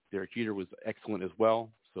 Derek Jeter was excellent as well.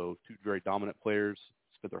 So two very dominant players,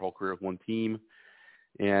 spent their whole career with one team.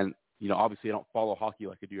 And, obviously I don't follow hockey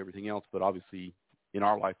like I do everything else, but obviously in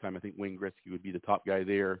our lifetime, I think Wayne Gretzky would be the top guy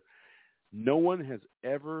there. No one has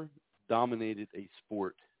ever dominated a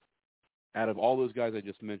sport out of all those guys I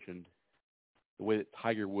just mentioned the way that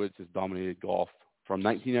Tiger Woods has dominated golf from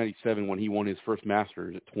 1997 when he won his first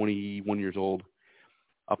Masters at 21 years old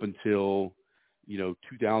up until,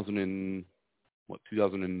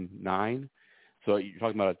 2009. So you're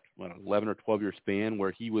talking about an 11 or 12 year span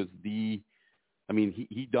where he was he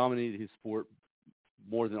dominated his sport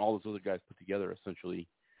more than all those other guys put together, essentially,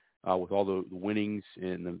 with all the winnings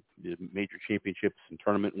and the major championships and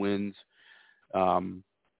tournament wins.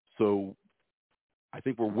 So I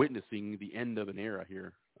think we're witnessing the end of an era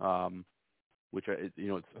here, which, it's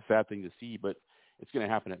a sad thing to see, but it's going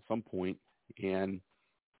to happen at some point. And,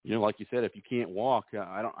 like you said, if you can't walk,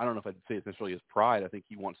 I don't know if I'd say it's necessarily his pride. I think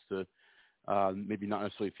he wants to maybe not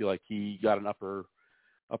necessarily feel like he got an upper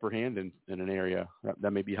hand in an area.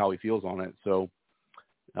 That may be how he feels on it. So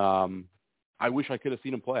I wish I could have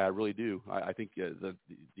seen him play. I really do. I think that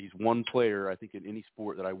he's one player, I think, in any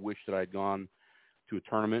sport that I wish that I had gone to a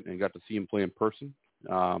tournament and got to see him play in person.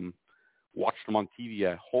 Watched him on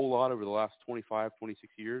TV a whole lot over the last 25,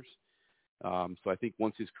 26 years. So I think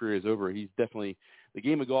once his career is over, he's definitely – the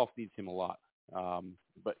game of golf needs him a lot.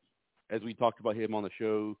 But as we talked about him on the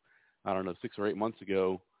show, 6 or 8 months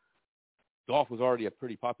ago, golf was already a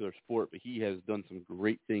pretty popular sport, but he has done some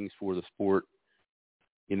great things for the sport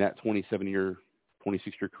in that 26-year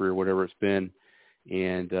career, whatever it's been.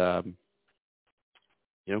 And,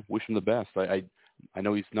 wish him the best. I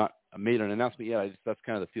know he's not made an announcement yet. That's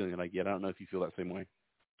kind of the feeling that I get. I don't know if you feel that same way.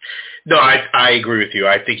 No, I agree with you.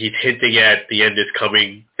 I think he's hinting at the end is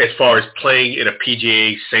coming. As far as playing in a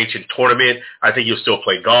PGA sanctioned tournament, I think he'll still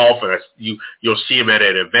play golf, and you'll see him at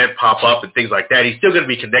an event pop up and things like that. He's still going to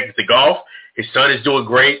be connected to golf. His son is doing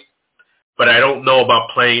great, but I don't know about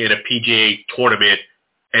playing in a PGA tournament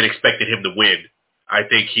and expecting him to win. I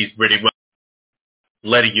think he's pretty much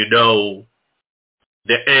letting you know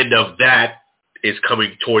the end of that is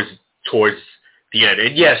coming towards the end.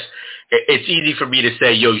 And yes, it's easy for me to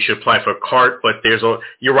say, you should apply for a cart, but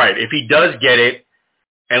you're right. If he does get it,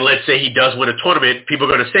 and let's say he does win a tournament,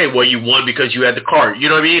 people are going to say, well, you won because you had the cart. You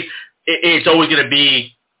know what I mean? It's always going to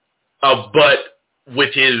be a but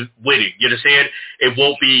with his winning. You understand? It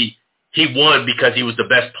won't be he won because he was the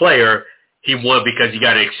best player. He won because he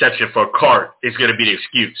got an exception for a cart. It's going to be the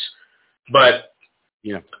excuse. But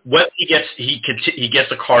whether he gets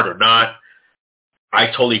the cart or not, I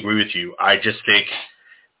totally agree with you. I just think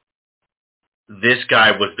this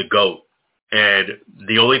guy was the GOAT. And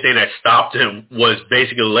the only thing that stopped him was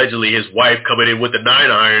basically allegedly his wife coming in with the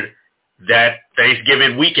 9-iron that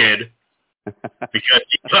Thanksgiving weekend because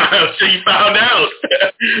she found out.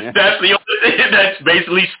 That's the only thing that's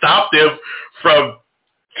basically stopped him from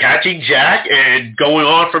catching Jack and going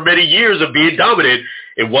on for many years of being dominant.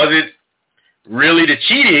 It wasn't really the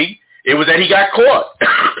cheating. It was that he got caught.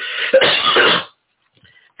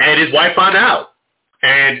 And his wife found out.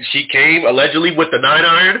 And she came allegedly with the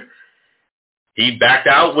 9-iron. He backed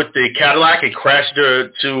out with the Cadillac and crashed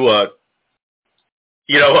to a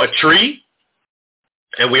tree.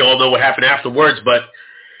 And we all know what happened afterwards. But,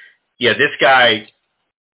 yeah, this guy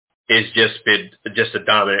has just been just a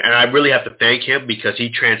dominant. And I really have to thank him because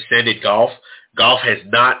he transcended golf. Golf has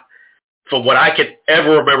not, from what I can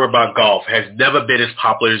ever remember about golf, has never been as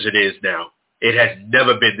popular as it is now. It has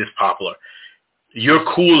never been this popular. You're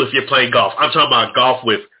cool if you're playing golf. I'm talking about golf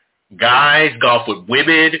with guys, golf with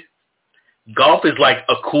women. Golf is like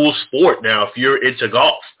a cool sport now if you're into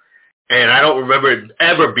golf. And I don't remember it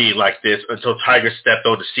ever being like this until Tiger stepped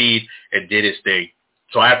on the scene and did his thing.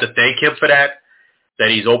 So I have to thank him for that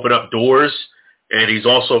he's opened up doors. And he's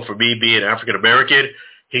also, for me being African-American,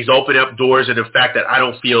 he's opened up doors in the fact that I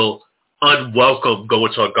don't feel unwelcome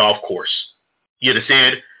going to a golf course. You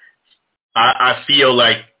understand? I feel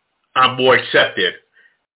like I'm more accepted.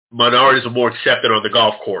 Minorities are more accepted on the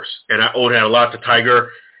golf course. And I owe that a lot to Tiger.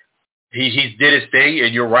 He did his thing,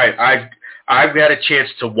 and you're right. I've had a chance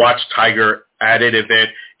to watch Tiger at an event.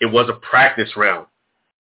 It was a practice round.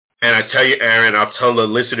 And I tell you, Aaron, I'll tell the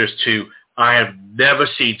listeners too, I have never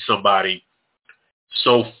seen somebody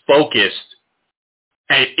so focused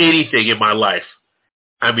at anything in my life.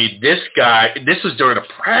 I mean, this guy, this was during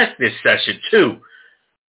a practice session too.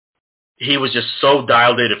 He was just so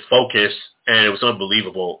dialed in and focused, and it was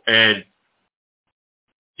unbelievable. And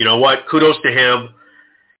you know what? Kudos to him.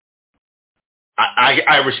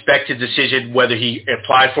 I respect his decision, whether he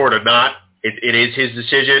applied for it or not. It is his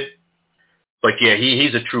decision. But, yeah,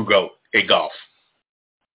 he's a true GOAT in golf.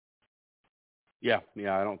 Yeah,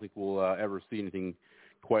 I don't think we'll ever see anything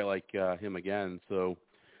quite like him again. So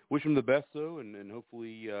wish him the best, though, and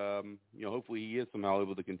hopefully, hopefully he is somehow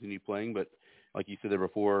able to continue playing. But like you said there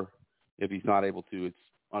before, if he's not able to, it's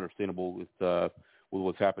understandable with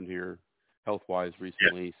what's happened here health-wise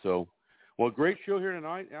recently. Yeah. So, well, great show here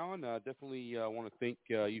tonight, Alan. Definitely want to thank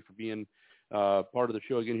you for being part of the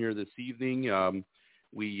show again here this evening.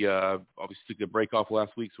 We obviously took a break off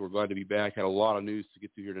last week, so we're glad to be back. Had a lot of news to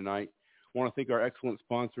get to here tonight. I want to thank our excellent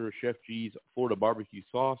sponsor, Chef G's Florida Barbecue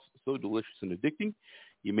Sauce. So delicious and addicting.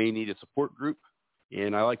 You may need a support group.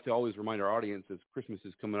 And I like to always remind our audience, as Christmas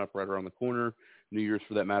is coming up right around the corner, New Year's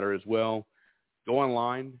for that matter as well, go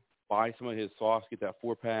online, buy some of his sauce, get that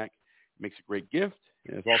 4-pack. It makes a great gift.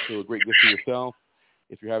 And it's also a great gift for yourself.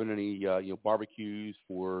 If you're having any barbecues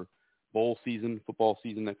for bowl season, football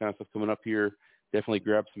season, that kind of stuff coming up here, definitely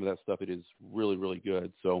grab some of that stuff. It is really, really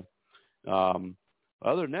good. So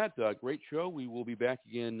other than that, great show. We will be back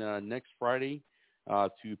again next Friday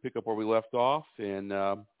to pick up where we left off and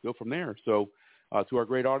go from there. So to our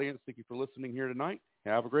great audience, thank you for listening here tonight.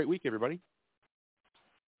 Have a great week, everybody.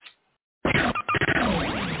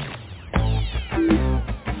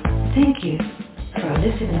 Thank you for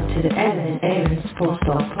listening to the Alan and Aaron Sports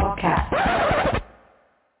Talk podcast.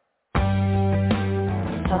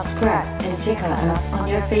 Subscribe and check us out on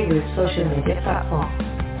your favorite social media platform.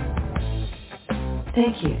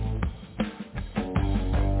 Thank you.